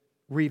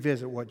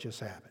revisit what just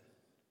happened.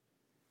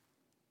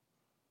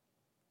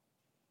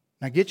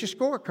 Now get your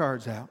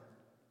scorecards out.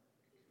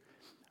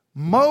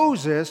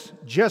 Moses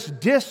just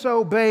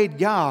disobeyed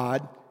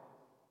God,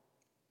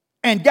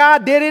 and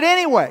God did it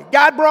anyway.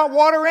 God brought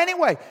water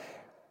anyway.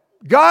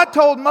 God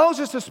told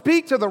Moses to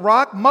speak to the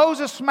rock.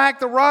 Moses smacked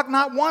the rock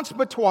not once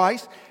but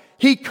twice.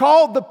 He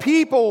called the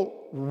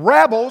people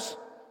rebels.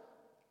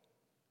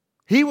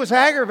 He was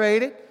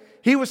aggravated.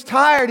 He was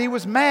tired. He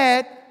was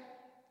mad.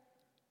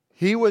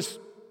 He was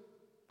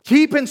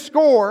keeping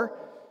score.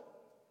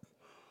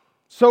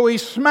 So he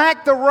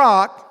smacked the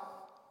rock.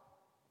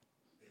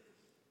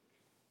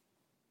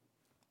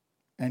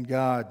 And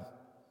God,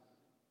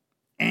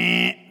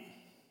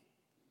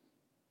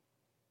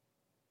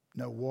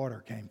 no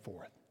water came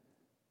forth.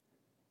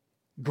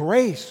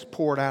 Grace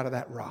poured out of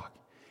that rock.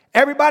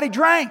 Everybody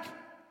drank.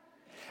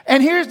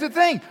 And here's the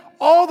thing.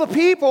 All the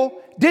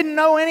people didn't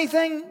know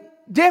anything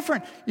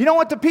different. You know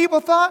what the people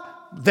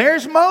thought?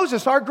 There's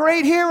Moses, our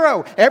great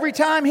hero. Every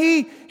time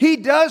he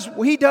does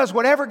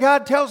whatever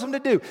God tells him to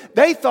do.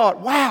 They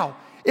thought, wow,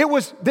 it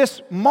was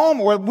this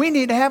moment where we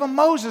need to have a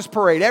Moses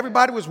parade.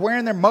 Everybody was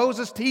wearing their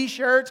Moses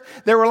t-shirts.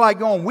 They were like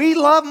going, we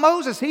love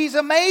Moses. He's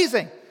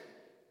amazing.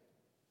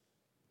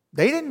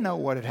 They didn't know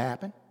what had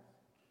happened.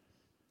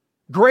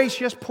 Grace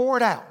just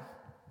poured out.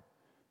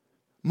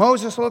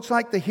 Moses looks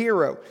like the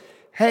hero.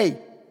 Hey,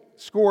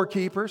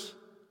 scorekeepers,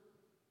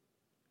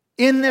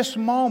 in this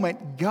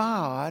moment,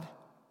 God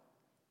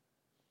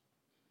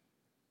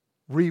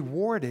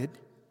rewarded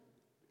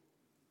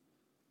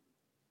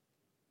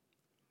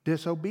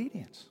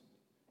disobedience.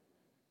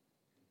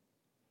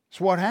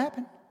 That's what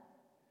happened.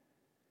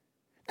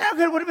 Now,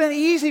 it would have been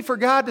easy for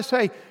God to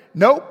say,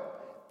 nope,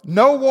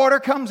 no water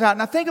comes out.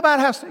 Now think about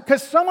how,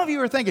 because some of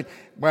you are thinking,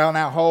 well,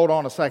 now hold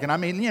on a second. I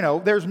mean,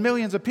 there's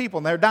millions of people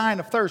and they're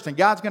dying of thirst and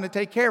God's going to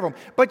take care of them.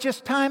 But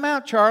just time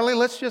out, Charlie.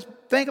 Let's just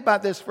think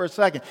about this for a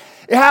second.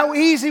 How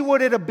easy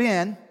would it have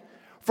been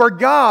for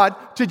God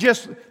to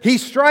He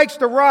strikes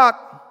the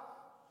rock,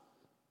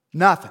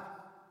 nothing.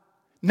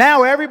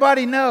 Now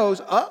everybody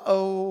knows,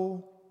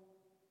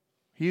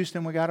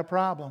 Houston, we got a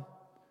problem.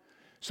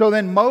 So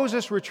then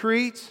Moses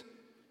retreats.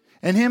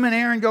 And him and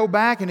Aaron go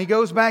back, and he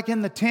goes back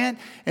in the tent,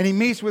 and he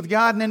meets with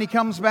God, and then he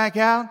comes back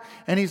out,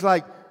 and he's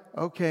like,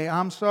 okay,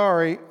 I'm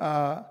sorry.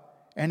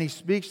 And he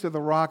speaks to the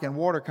rock, and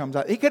water comes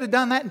out. He could have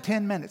done that in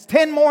 10 minutes.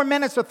 10 more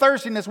minutes of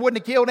thirstiness wouldn't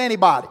have killed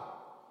anybody.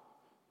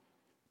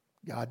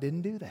 God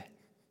didn't do that.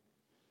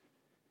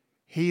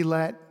 He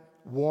let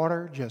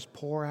water just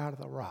pour out of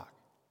the rock.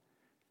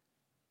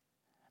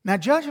 Now,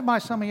 judging by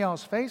some of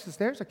y'all's faces,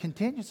 there's a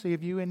contingency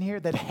of you in here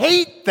that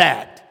hate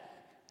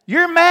that.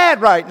 You're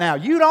mad right now.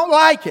 You don't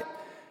like it.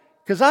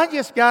 Because I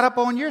just got up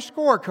on your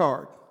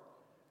scorecard.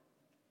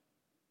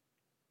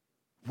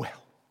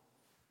 Well,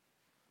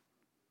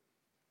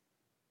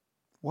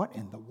 what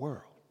in the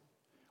world?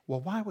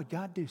 Well, why would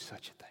God do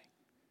such a thing?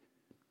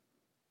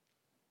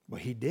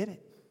 Well, He did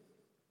it.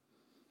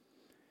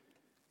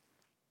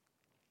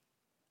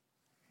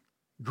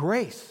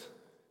 Grace.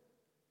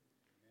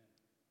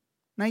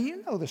 Now,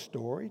 you know the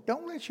story.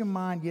 Don't let your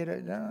mind get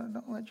it.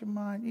 Don't let your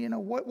mind,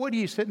 what are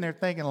you sitting there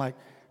thinking like,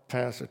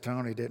 Pastor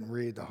Tony didn't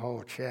read the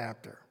whole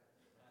chapter?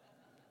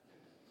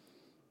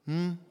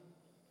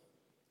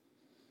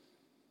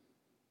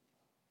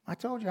 I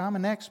told you I'm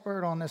an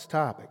expert on this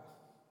topic.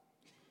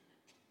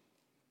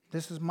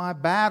 This is my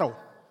battle.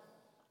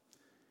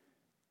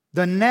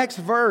 The next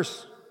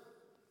verse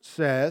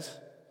says,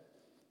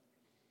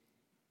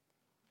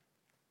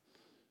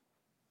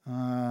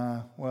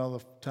 the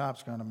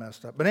top's kind of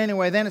messed up. But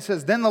anyway, then it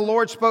says, then the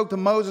Lord spoke to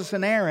Moses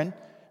and Aaron,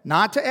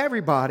 not to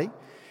everybody.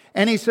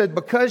 And He said,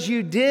 because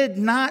you did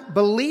not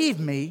believe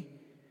me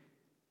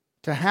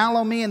to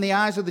hallow me in the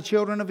eyes of the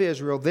children of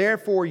Israel,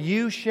 therefore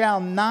you shall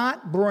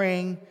not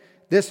bring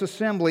this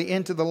assembly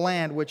into the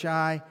land which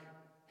I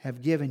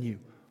have given you.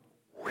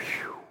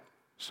 Whew.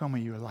 Some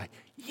of you are like,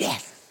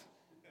 yes,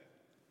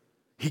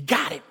 he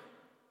got it.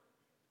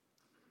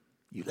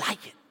 You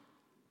like it.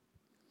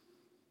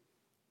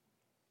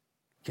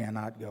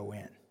 Cannot go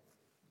in.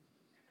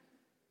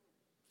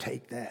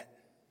 Take that.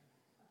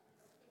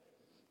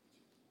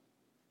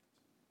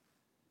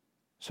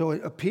 So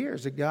it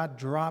appears that God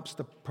drops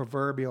the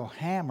proverbial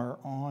hammer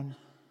on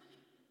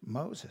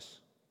Moses.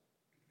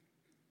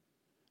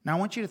 Now I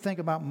want you to think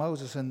about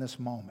Moses in this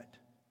moment.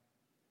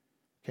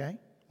 Okay?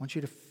 I want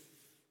you to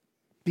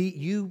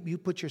you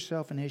put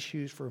yourself in his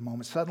shoes for a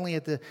moment. Suddenly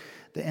at the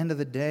end of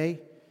the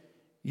day,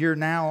 you're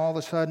now all of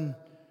a sudden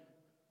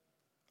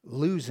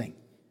losing.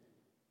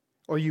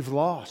 Or you've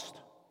lost.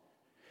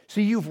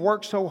 See, you've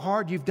worked so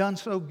hard, you've done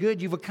so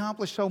good, you've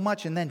accomplished so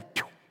much, and then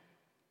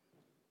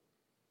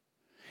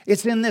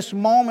it's in this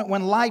moment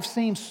when life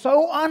seems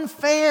so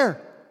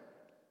unfair.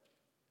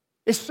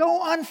 It's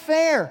so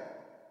unfair.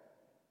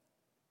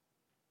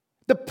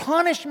 The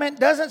punishment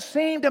doesn't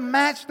seem to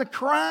match the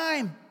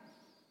crime.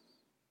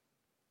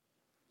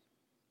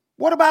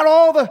 What about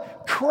all the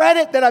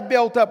credit that I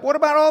built up? What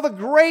about all the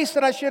grace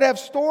that I should have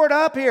stored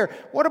up here?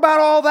 What about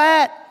all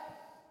that?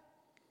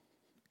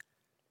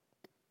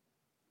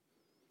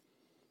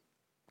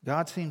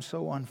 God seems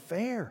so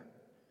unfair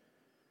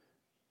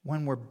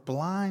when we're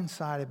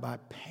blindsided by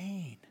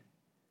pain.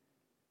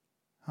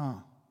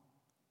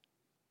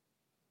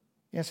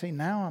 Yeah, see,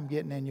 now I'm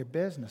getting in your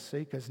business, see,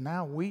 because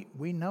now we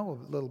know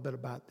a little bit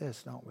about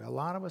this, don't we? A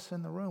lot of us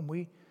in the room,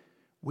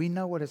 we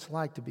know what it's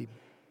like to be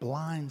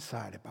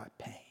blindsided by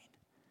pain.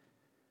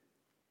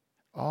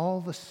 All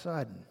of a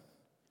sudden,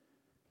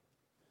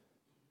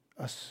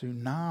 a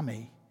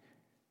tsunami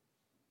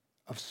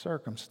of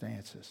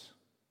circumstances,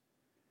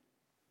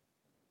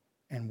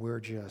 and we're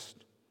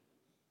just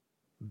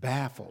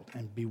baffled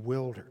and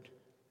bewildered.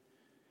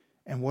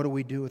 And what do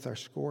we do with our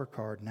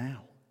scorecard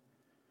now?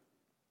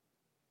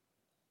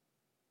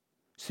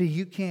 See,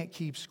 you can't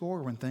keep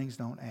score when things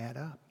don't add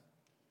up.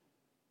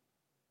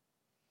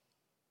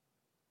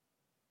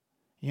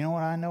 You know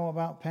what I know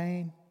about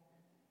pain?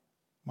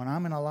 When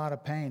I'm in a lot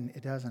of pain,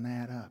 it doesn't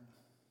add up.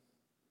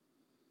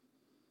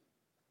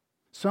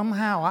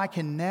 Somehow I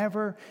can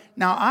never...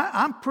 Now,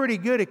 I'm pretty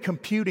good at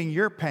computing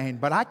your pain,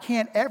 but I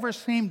can't ever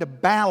seem to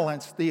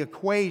balance the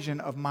equation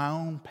of my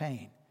own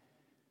pain.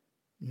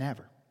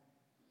 Never.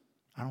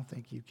 I don't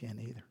think you can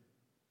either.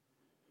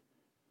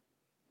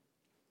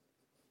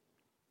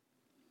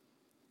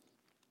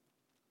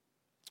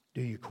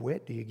 Do you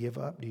quit? Do you give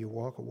up? Do you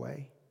walk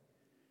away?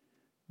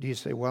 Do you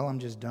say, well, I'm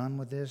just done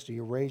with this? Do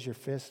you raise your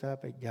fist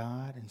up at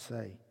God and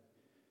say,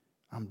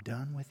 I'm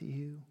done with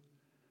you?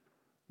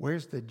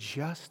 Where's the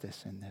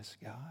justice in this,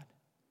 God?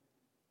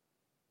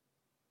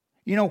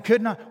 You know,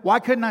 why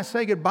couldn't I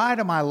say goodbye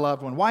to my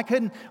loved one? Why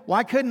couldn't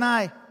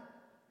I?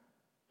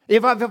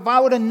 If I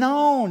would have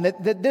known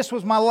that this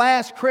was my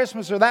last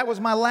Christmas or that was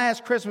my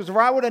last Christmas, if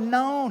I would have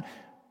known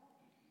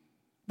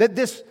that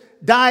this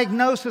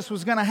diagnosis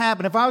was going to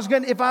happen, if I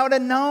would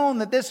have known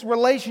that this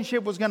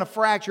relationship was going to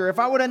fracture, if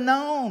I would have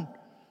known.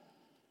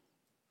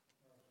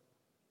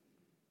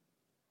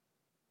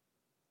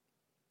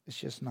 It's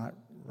just not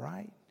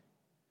right.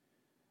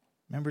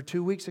 Remember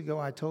 2 weeks ago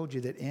I told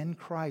you that in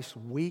Christ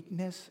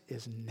weakness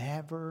is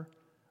never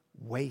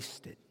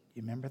wasted.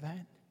 You remember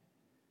that?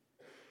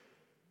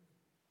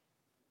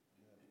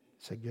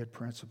 It's a good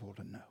principle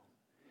to know.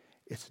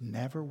 It's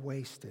never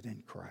wasted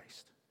in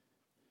Christ.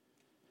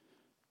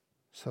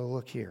 So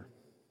look here.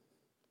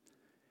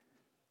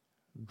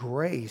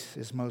 Grace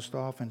is most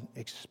often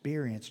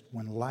experienced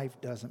when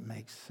life doesn't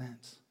make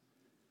sense.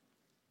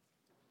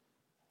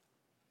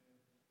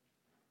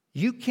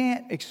 You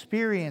can't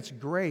experience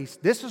grace.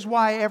 This is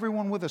why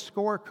everyone with a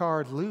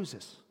scorecard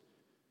loses.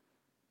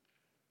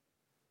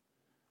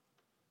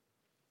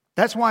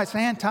 That's why it's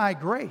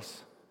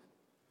anti-grace.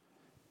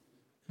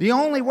 The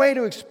only way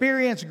to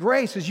experience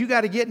grace is you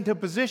got to get into a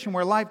position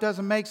where life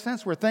doesn't make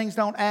sense, where things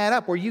don't add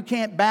up, where you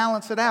can't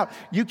balance it out.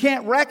 You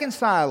can't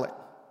reconcile it.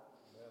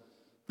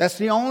 That's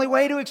the only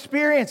way to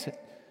experience it.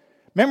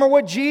 Remember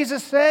what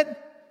Jesus said?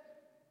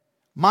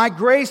 My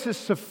grace is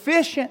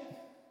sufficient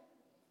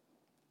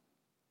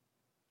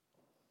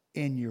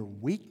in your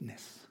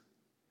weakness.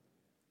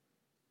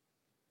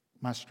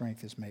 My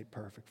strength is made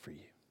perfect for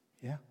you.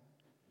 Yeah?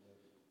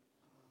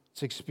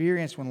 It's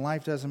experienced when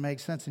life doesn't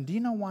make sense. And do you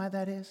know why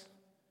that is?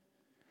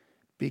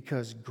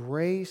 Because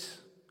grace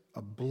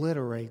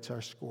obliterates our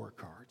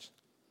scorecards.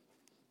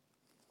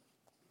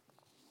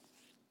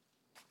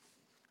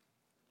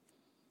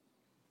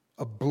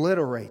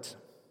 Obliterates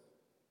them.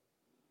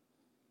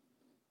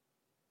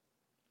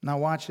 Now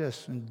watch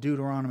this in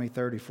Deuteronomy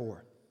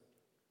 34.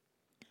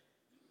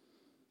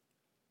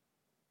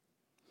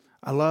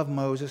 I love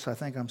Moses. I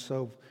think I'm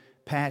so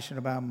passionate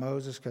about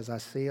Moses because I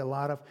see a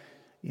lot of,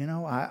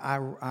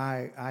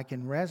 I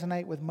can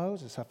resonate with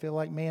Moses. I feel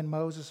like me and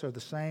Moses are the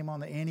same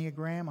on the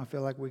Enneagram. I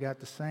feel like we got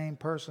the same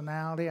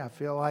personality. I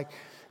feel like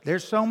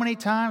there's so many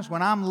times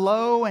when I'm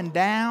low and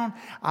down,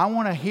 I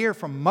want to hear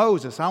from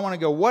Moses. I want to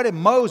go, what did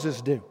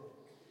Moses do?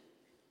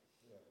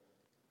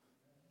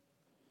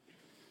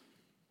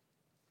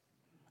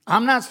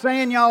 I'm not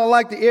saying y'all are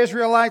like the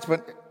Israelites,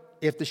 but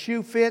if the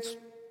shoe fits,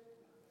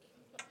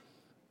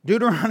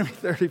 Deuteronomy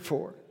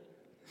 34.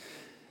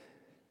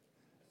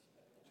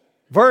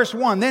 Verse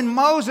 1, then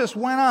Moses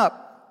went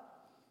up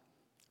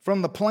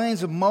from the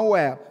plains of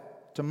Moab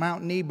to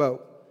Mount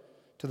Nebo,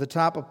 to the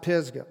top of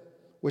Pisgah,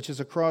 which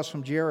is across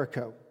from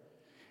Jericho.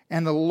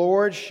 And the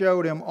Lord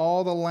showed him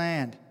all the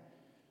land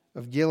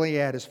of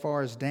Gilead as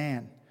far as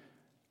Dan,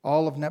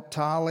 all of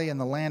Naphtali and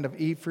the land of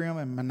Ephraim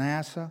and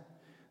Manasseh,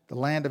 the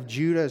land of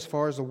Judah as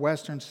far as the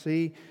western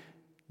sea,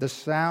 the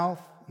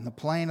south and the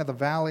plain of the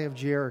valley of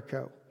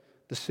Jericho,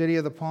 the city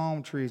of the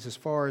palm trees as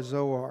far as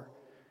Zoar.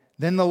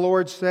 Then the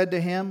Lord said to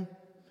him,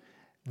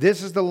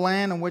 this is the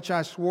land in which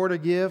I swore to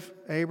give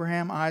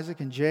Abraham, Isaac,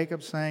 and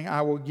Jacob, saying,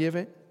 I will give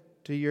it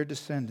to your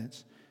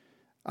descendants.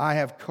 I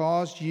have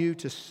caused you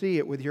to see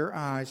it with your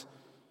eyes,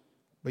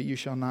 but you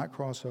shall not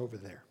cross over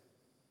there.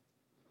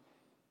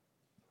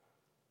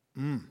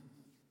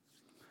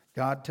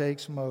 God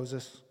takes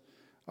Moses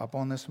up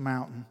on this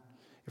mountain.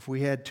 If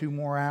we had 2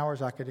 more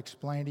hours, I could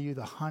explain to you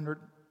the 100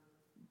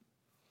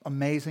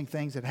 amazing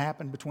things that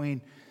happened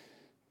between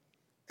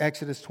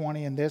Exodus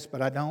 20 and this,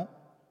 but I don't.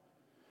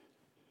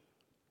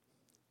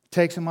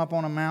 Takes him up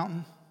on a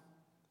mountain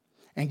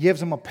and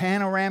gives him a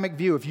panoramic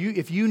view.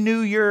 If you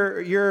knew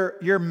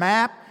your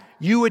map,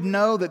 you would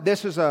know that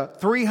this is a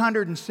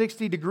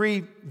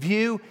 360-degree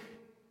view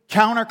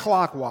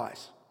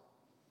counterclockwise.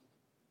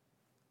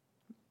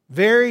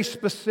 Very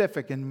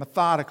specific and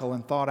methodical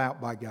and thought out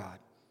by God.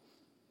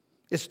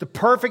 It's the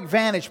perfect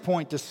vantage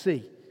point to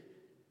see.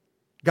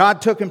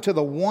 God took him to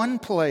the one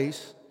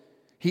place.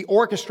 He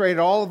orchestrated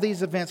all of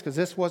these events because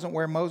this wasn't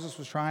where Moses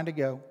was trying to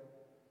go.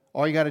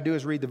 All you got to do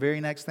is read the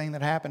very next thing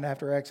that happened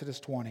after Exodus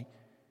 20.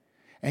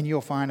 And you'll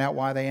find out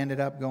why they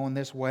ended up going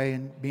this way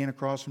and being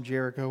across from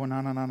Jericho and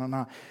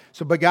on.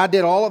 But God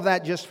did all of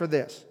that just for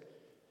this.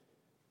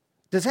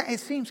 It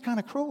seems kind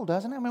of cruel,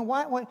 doesn't it? I mean,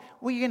 why are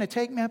you going to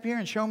take me up here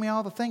and show me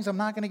all the things I'm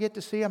not going to get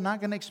to see, I'm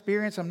not going to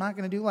experience, I'm not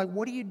going to do? Like,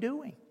 what are you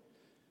doing?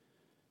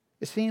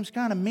 It seems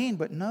kind of mean,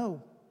 but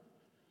no.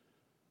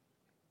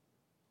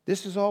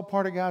 This is all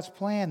part of God's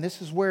plan.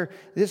 This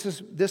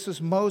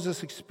is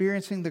Moses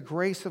experiencing the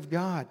grace of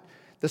God,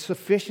 the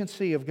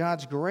sufficiency of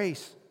God's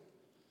grace.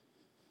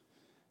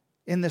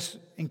 In this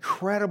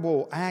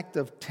incredible act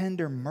of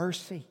tender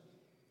mercy,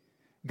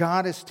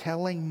 God is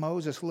telling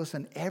Moses,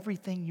 listen,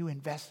 everything you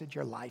invested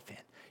your life in,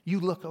 you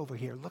look over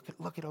here,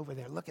 look at over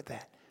there, look at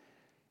that.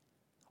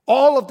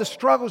 All of the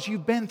struggles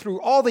you've been through,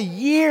 all the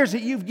years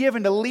that you've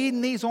given to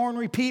leading these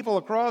ornery people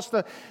across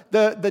the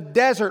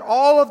desert,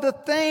 all of the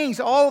things,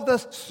 all of the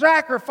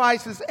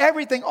sacrifices,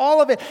 everything, all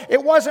of it,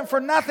 it wasn't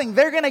for nothing.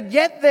 They're going to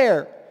get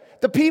there.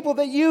 The people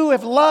that you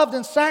have loved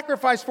and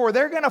sacrificed for,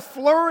 they're going to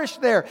flourish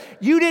there.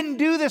 You didn't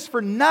do this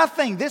for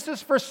nothing. This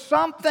is for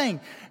something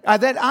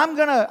that I'm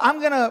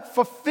going to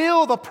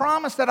fulfill the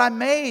promise that I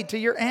made to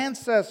your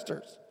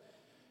ancestors.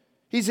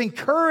 He's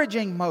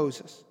encouraging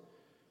Moses.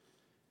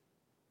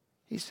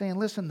 He's saying,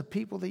 listen, the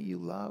people that you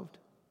loved.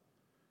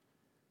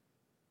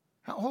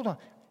 Now, hold on.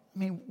 I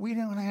mean, we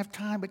don't have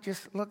time, but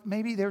just look,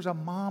 maybe there's a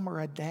mom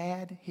or a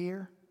dad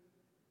here.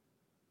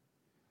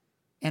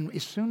 And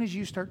as soon as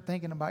you start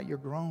thinking about your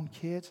grown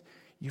kids,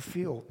 you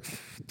feel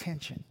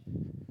tension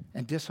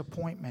and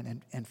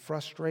disappointment and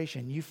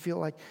frustration. You feel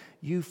like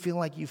you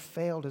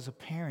failed as a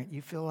parent.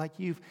 You feel like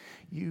your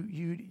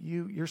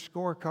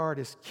scorecard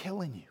is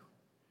killing you.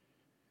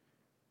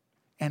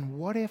 And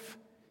what if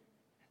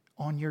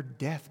on your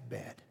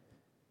deathbed,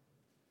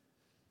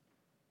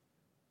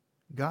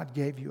 God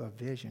gave you a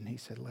vision? He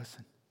said,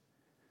 listen,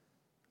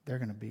 they're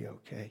going to be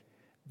okay.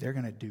 they're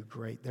going to do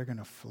great. They're going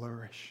to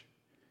flourish.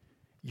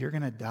 You're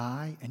going to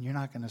die and you're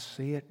not going to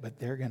see it, but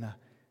they're going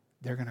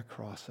to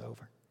cross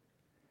over.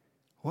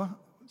 Well,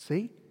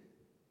 see?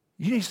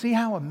 You see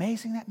how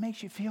amazing that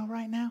makes you feel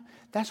right now?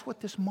 That's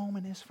what this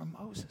moment is for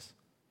Moses.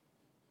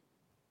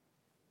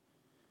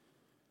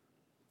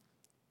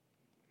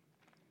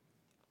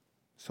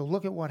 So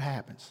look at what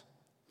happens.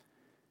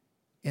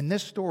 In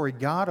this story,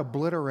 God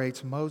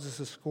obliterates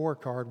Moses'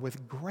 scorecard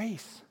with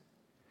grace.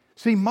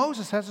 See,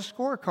 Moses has a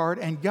scorecard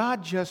and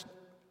God just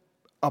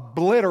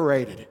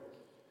obliterated it.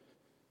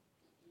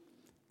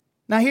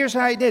 Now here's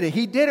how he did it.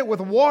 He did it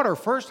with water,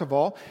 first of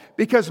all,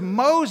 because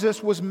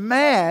Moses was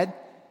mad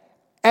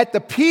at the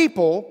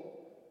people.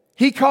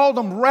 He called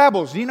them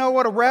rebels. Do you know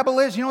what a rebel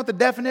is? You know what the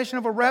definition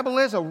of a rebel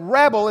is? A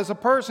rebel is a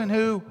person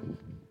who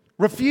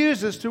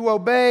refuses to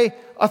obey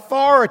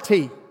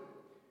authority.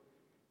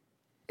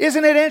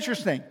 Isn't it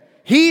interesting?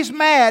 He's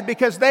mad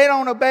because they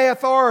don't obey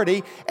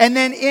authority, and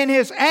then in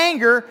his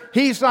anger,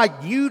 he's like,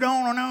 you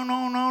don't,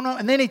 no.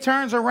 And then he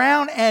turns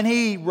around and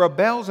he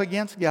rebels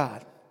against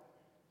God.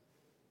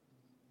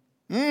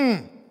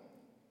 And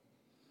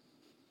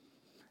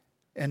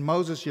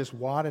Moses just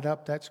wadded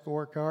up that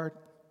scorecard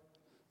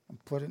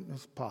and put it in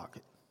his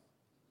pocket.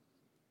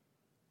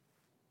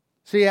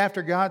 See,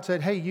 after God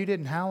said, hey, you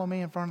didn't hallow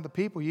me in front of the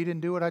people. You didn't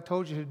do what I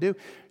told you to do.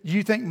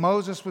 You think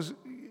Moses was...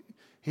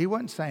 He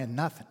wasn't saying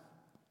nothing.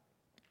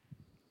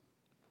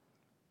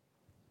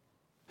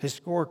 His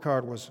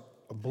scorecard was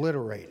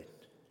obliterated.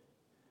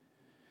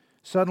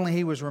 Suddenly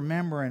he was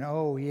remembering,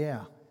 oh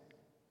yeah,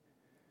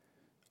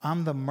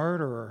 I'm the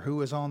murderer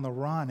who is on the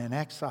run in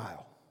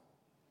exile.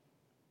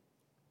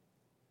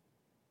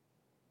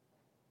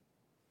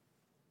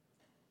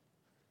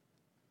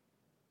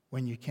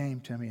 When you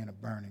came to me in a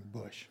burning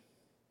bush.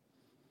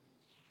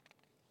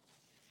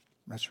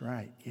 That's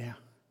right, yeah.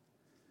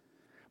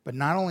 But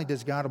not only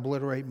does God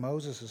obliterate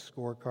Moses'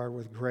 scorecard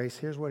with grace,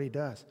 here's what he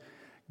does.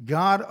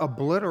 God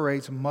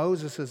obliterates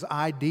Moses'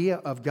 idea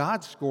of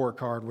God's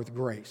scorecard with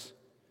grace,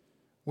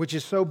 which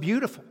is so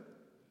beautiful.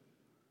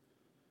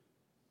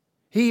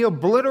 He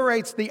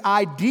obliterates the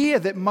idea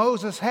that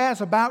Moses has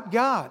about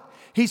God.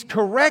 He's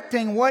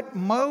correcting what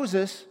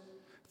Moses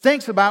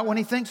thinks about when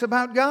he thinks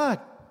about God.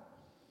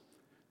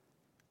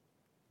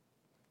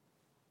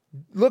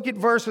 Look at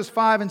verses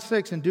 5 and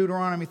 6 in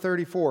Deuteronomy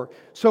 34.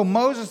 So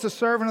Moses, the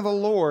servant of the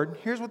Lord,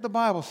 here's what the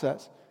Bible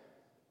says,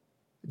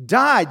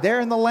 died there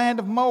in the land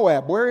of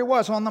Moab, where he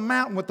was on the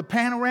mountain with the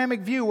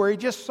panoramic view, where he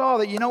just saw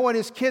that, you know what,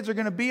 his kids are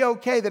going to be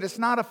okay, that it's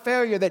not a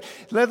failure. That,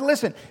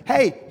 listen,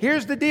 hey,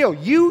 here's the deal.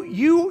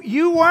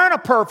 You weren't a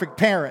perfect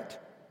parent.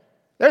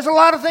 There's a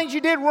lot of things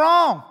you did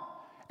wrong.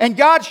 And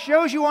God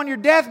shows you on your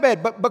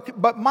deathbed,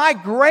 but my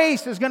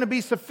grace is going to be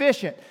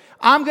sufficient.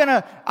 I'm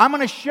going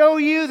to show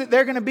you that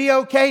they're going to be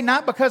okay,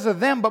 not because of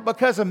them, but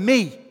because of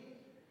me.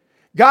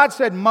 God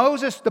said,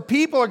 Moses, the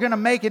people are going to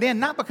make it in,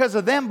 not because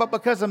of them, but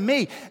because of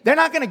me. They're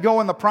not going to go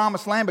in the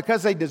promised land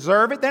because they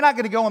deserve it. They're not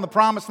going to go in the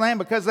promised land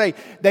because they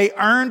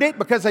earned it,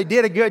 because they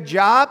did a good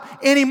job,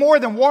 any more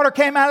than water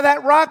came out of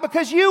that rock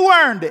because you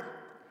earned it.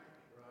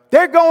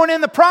 They're going in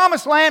the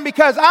promised land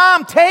because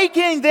I'm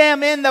taking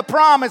them in the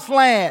promised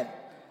land.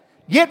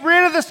 Get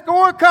rid of the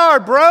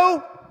scorecard,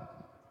 bro.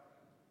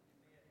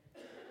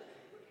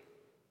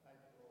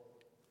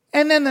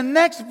 And then the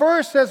next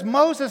verse says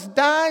Moses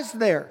dies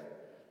there.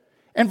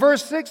 And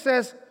verse 6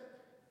 says,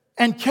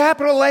 and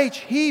capital H,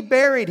 he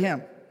buried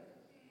him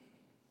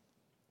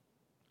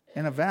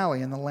in a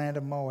valley in the land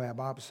of Moab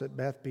opposite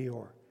Beth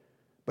Peor.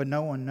 But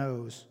no one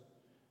knows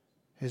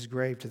his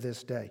grave to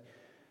this day.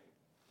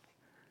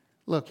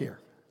 Look here.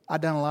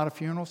 I've done a lot of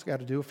funerals. Got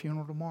to do a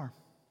funeral tomorrow.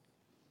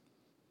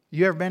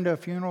 You ever been to a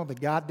funeral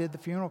that God did the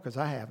funeral? Because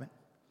I haven't.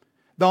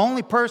 The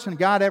only person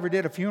God ever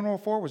did a funeral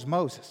for was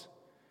Moses.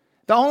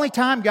 The only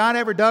time God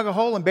ever dug a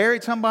hole and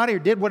buried somebody or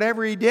did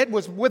whatever he did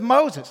was with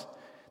Moses.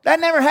 That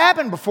never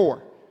happened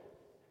before.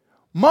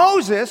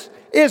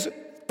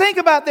 Think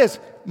about this.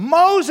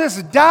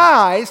 Moses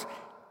dies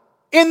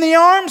in the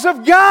arms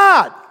of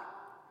God.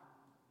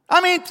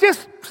 I mean,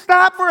 just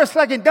stop for a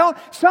second.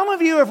 Some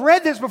of you have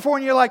read this before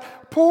and you're like,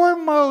 poor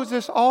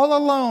Moses all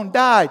alone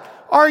died.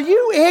 Are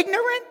you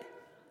ignorant?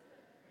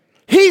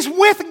 He's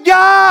with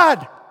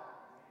God.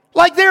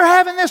 Like they're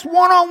having this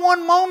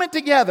one-on-one moment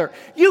together.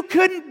 You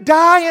couldn't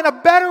die in a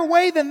better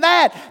way than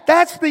that.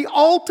 That's the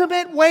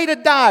ultimate way to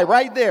die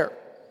right there.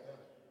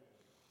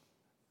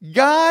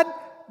 God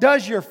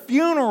does your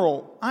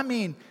funeral. I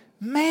mean,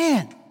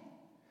 man.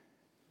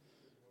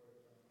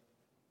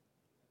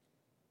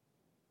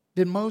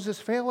 Did Moses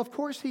fail? Of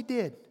course he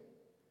did.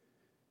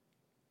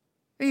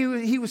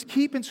 He was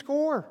keeping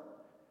score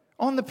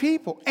on the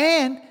people.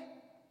 And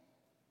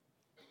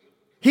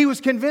he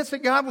was convinced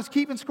that God was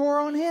keeping score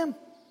on him.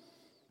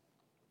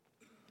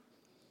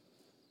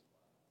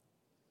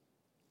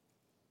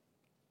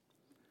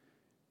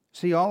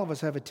 See, all of us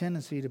have a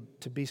tendency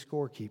to be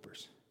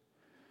scorekeepers.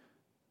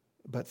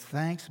 But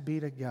thanks be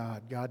to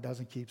God, God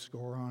doesn't keep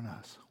score on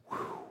us. Whew.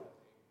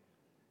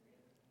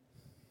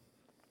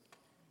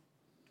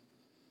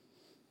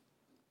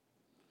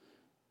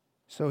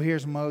 So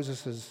here's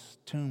Moses'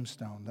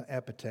 tombstone, the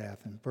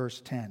epitaph in verse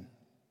 10.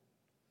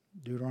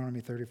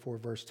 Deuteronomy 34,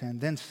 verse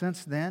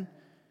 10.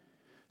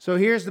 So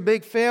here's the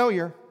big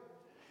failure.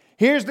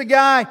 Here's the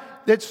guy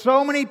that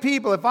so many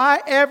people, if I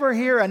ever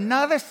hear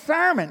another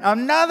sermon,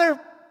 another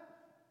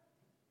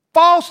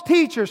false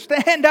teacher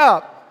stand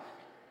up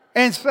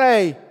and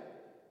say,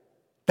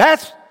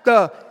 that's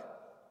the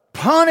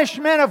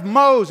punishment of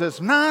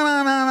Moses.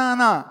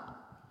 No.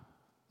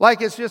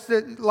 Like it's just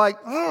like,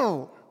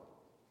 oh,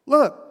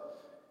 look.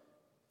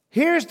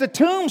 Here's the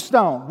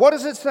tombstone. What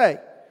does it say?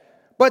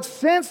 But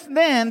since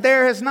then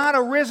there has not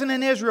arisen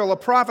in Israel a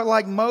prophet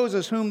like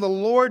Moses, whom the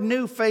Lord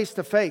knew face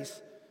to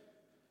face,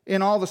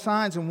 in all the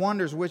signs and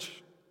wonders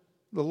which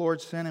the Lord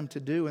sent him to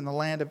do in the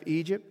land of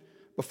Egypt,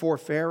 before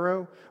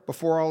Pharaoh,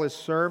 before all his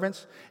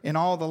servants, in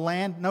all the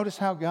land. Notice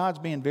how God's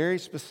being very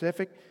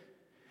specific.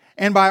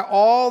 And by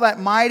all that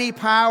mighty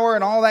power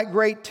and all that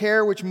great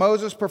terror which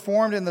Moses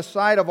performed in the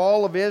sight of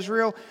all of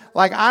Israel.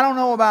 Like, I don't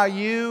know about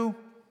you.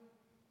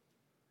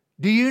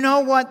 Do you know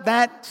what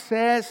that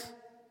says?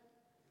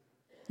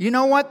 You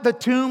know what the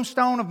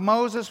tombstone of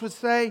Moses would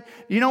say?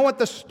 You know what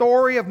the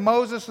story of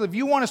Moses, if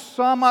you want to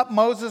sum up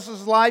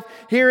Moses' life,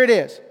 here it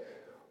is.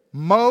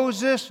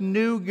 Moses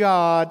knew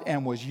God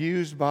and was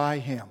used by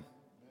Him.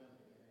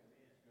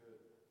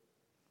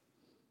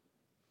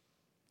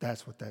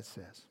 That's what that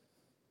says.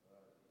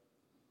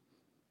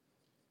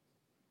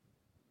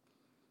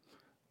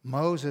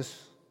 Moses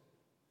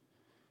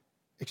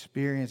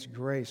experienced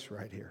grace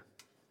right here,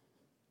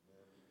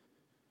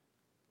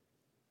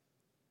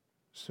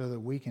 so that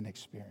we can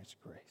experience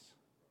grace.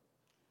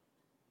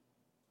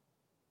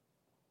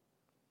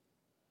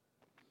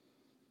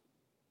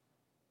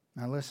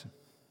 Now listen.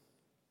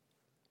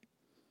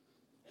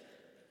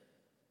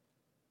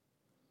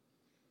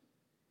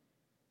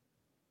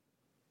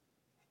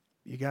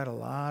 You got a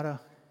lot of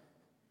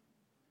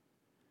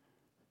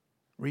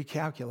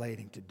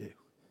recalculating to do.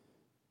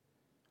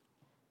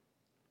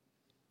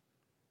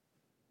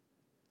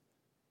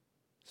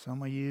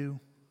 Some of you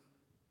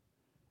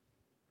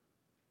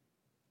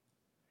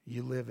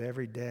live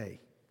every day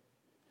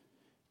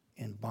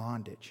in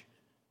bondage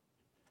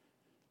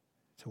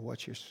to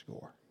what's your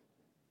score.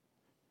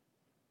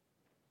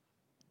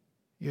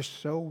 You're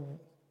so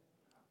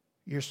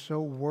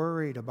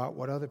worried about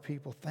what other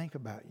people think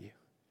about you.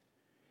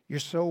 You're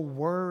so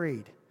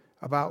worried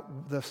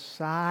about the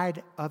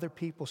side other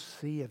people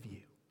see of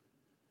you.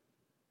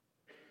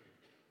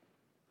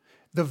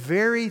 The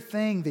very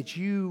thing that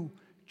you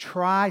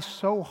try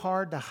so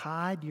hard to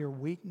hide, your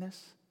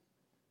weakness,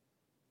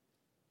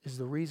 is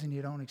the reason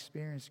you don't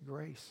experience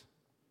grace.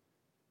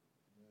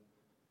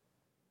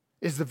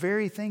 Is the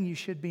very thing you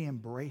should be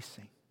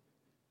embracing.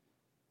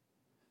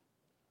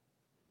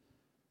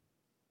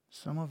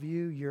 Some of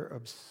you, you're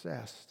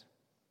obsessed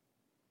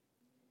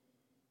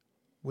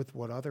with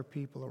what other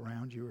people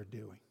around you are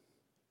doing.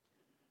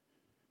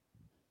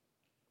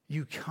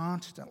 You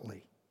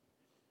constantly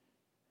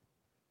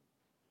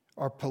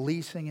are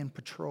policing and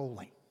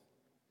patrolling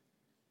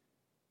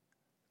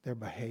their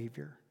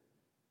behavior,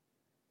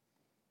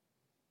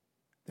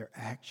 their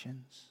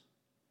actions,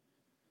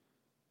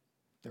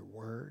 their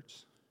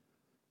words.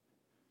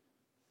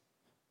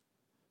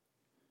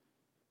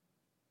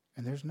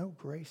 And there's no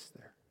grace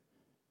there.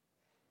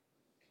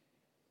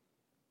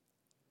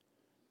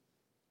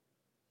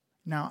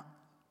 Now,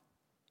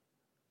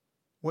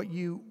 what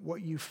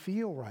you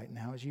feel right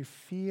now is you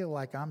feel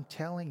like I'm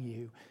telling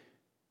you,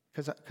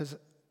 because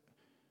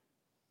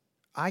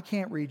I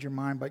can't read your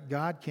mind, but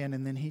God can,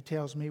 and then He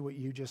tells me what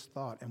you just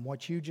thought. And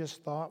what you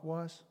just thought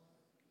was,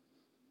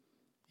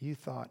 you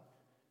thought,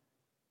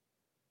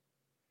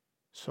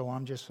 so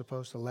I'm just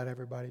supposed to let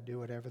everybody do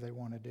whatever they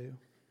want to do?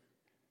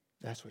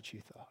 That's what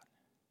you thought.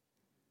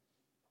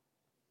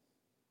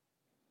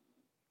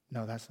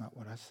 No, that's not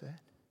what I said.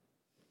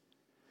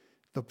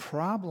 The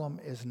problem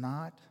is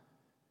not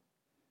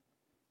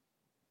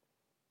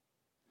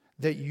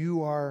that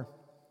you are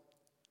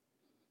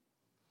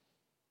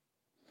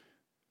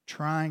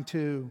trying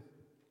to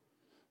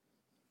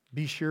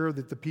be sure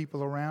that the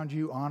people around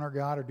you honor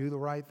God or do the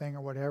right thing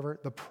or whatever.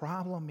 The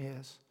problem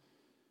is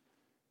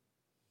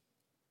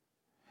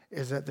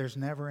that there's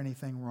never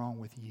anything wrong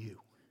with you.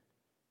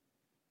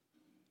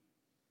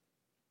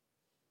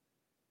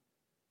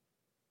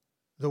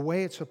 The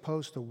way it's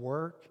supposed to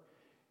work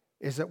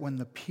is that when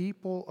the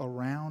people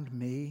around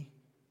me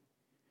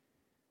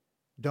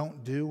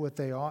don't do what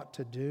they ought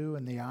to do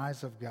in the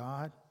eyes of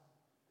God,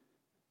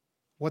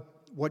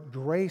 what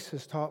grace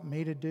has taught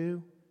me to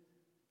do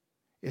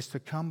is to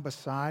come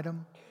beside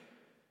them,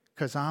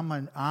 because I'm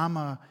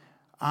a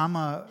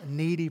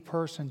needy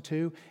person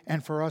too,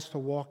 and for us to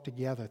walk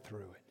together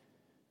through it.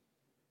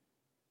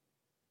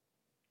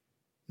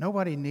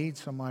 Nobody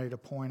needs somebody to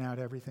point out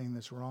everything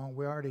that's wrong.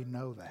 We already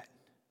know that.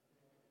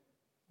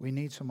 We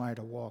need somebody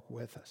to walk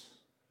with us.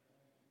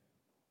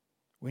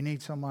 We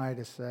need somebody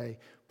to say,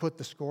 put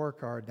the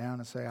scorecard down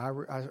and say, I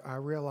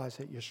realize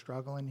that you're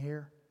struggling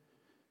here.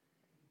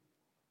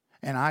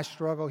 And I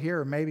struggle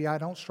here, or maybe I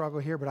don't struggle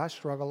here, but I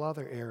struggle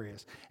other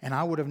areas. And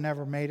I would have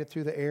never made it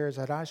through the areas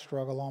that I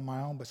struggle on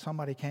my own, but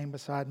somebody came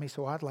beside me,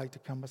 so I'd like to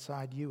come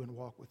beside you and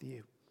walk with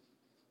you.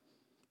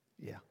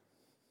 Yeah.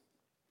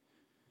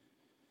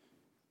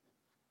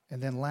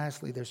 And then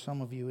lastly, there's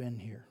some of you in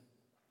here.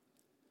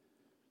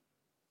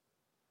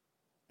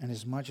 And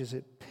as much as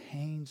it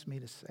pains me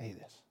to say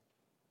this,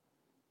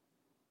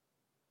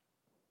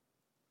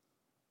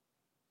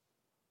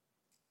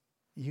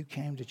 you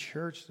came to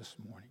church this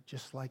morning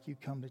just like you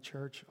come to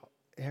church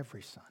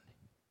every Sunday.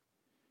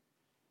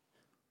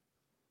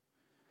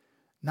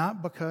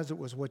 Not because it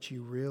was what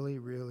you really,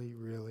 really,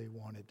 really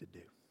wanted to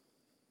do,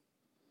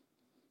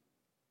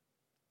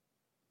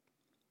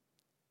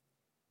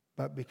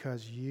 but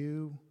because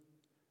you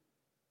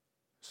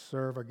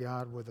serve a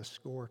God with a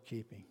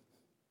scorekeeping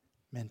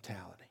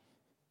mentality.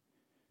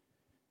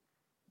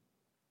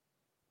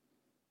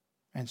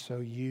 And so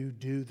you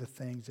do the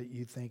things that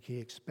you think He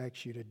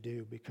expects you to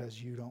do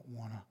because you don't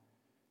want to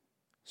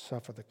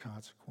suffer the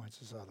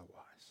consequences otherwise.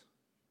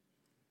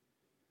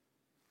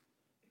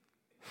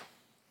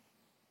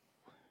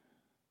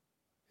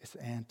 It's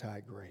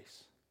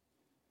anti-grace.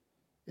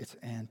 It's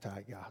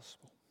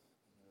anti-gospel.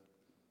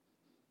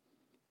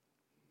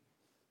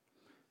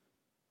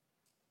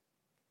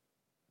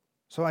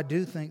 So I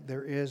do think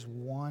there is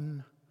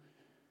one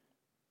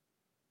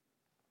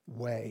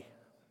way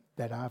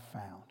that I've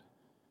found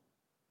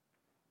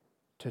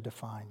to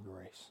define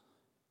grace.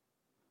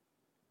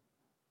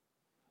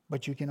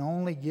 But you can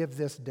only give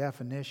this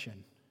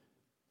definition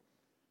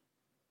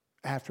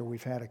after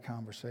we've had a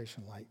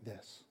conversation like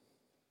this.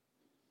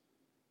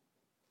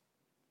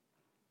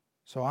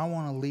 So I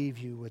want to leave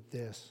you with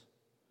this.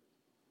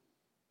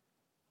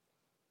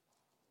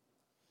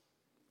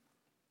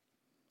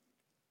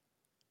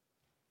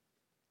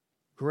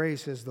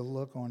 Grace is the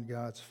look on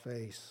God's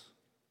face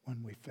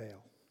when we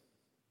fail.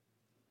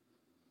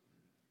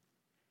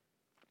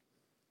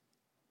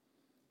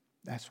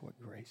 That's what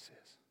grace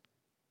is.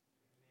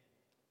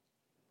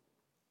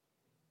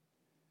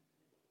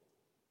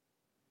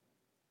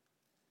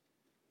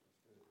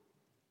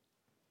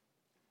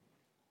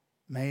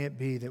 May it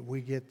be that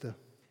we get the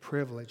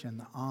privilege and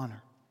the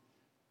honor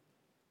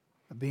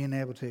of being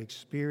able to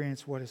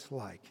experience what it's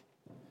like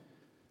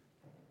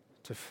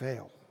to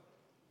fail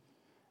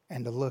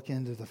and to look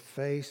into the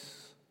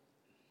face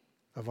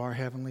of our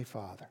Heavenly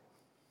Father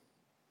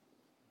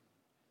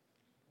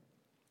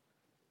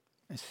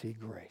and see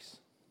grace.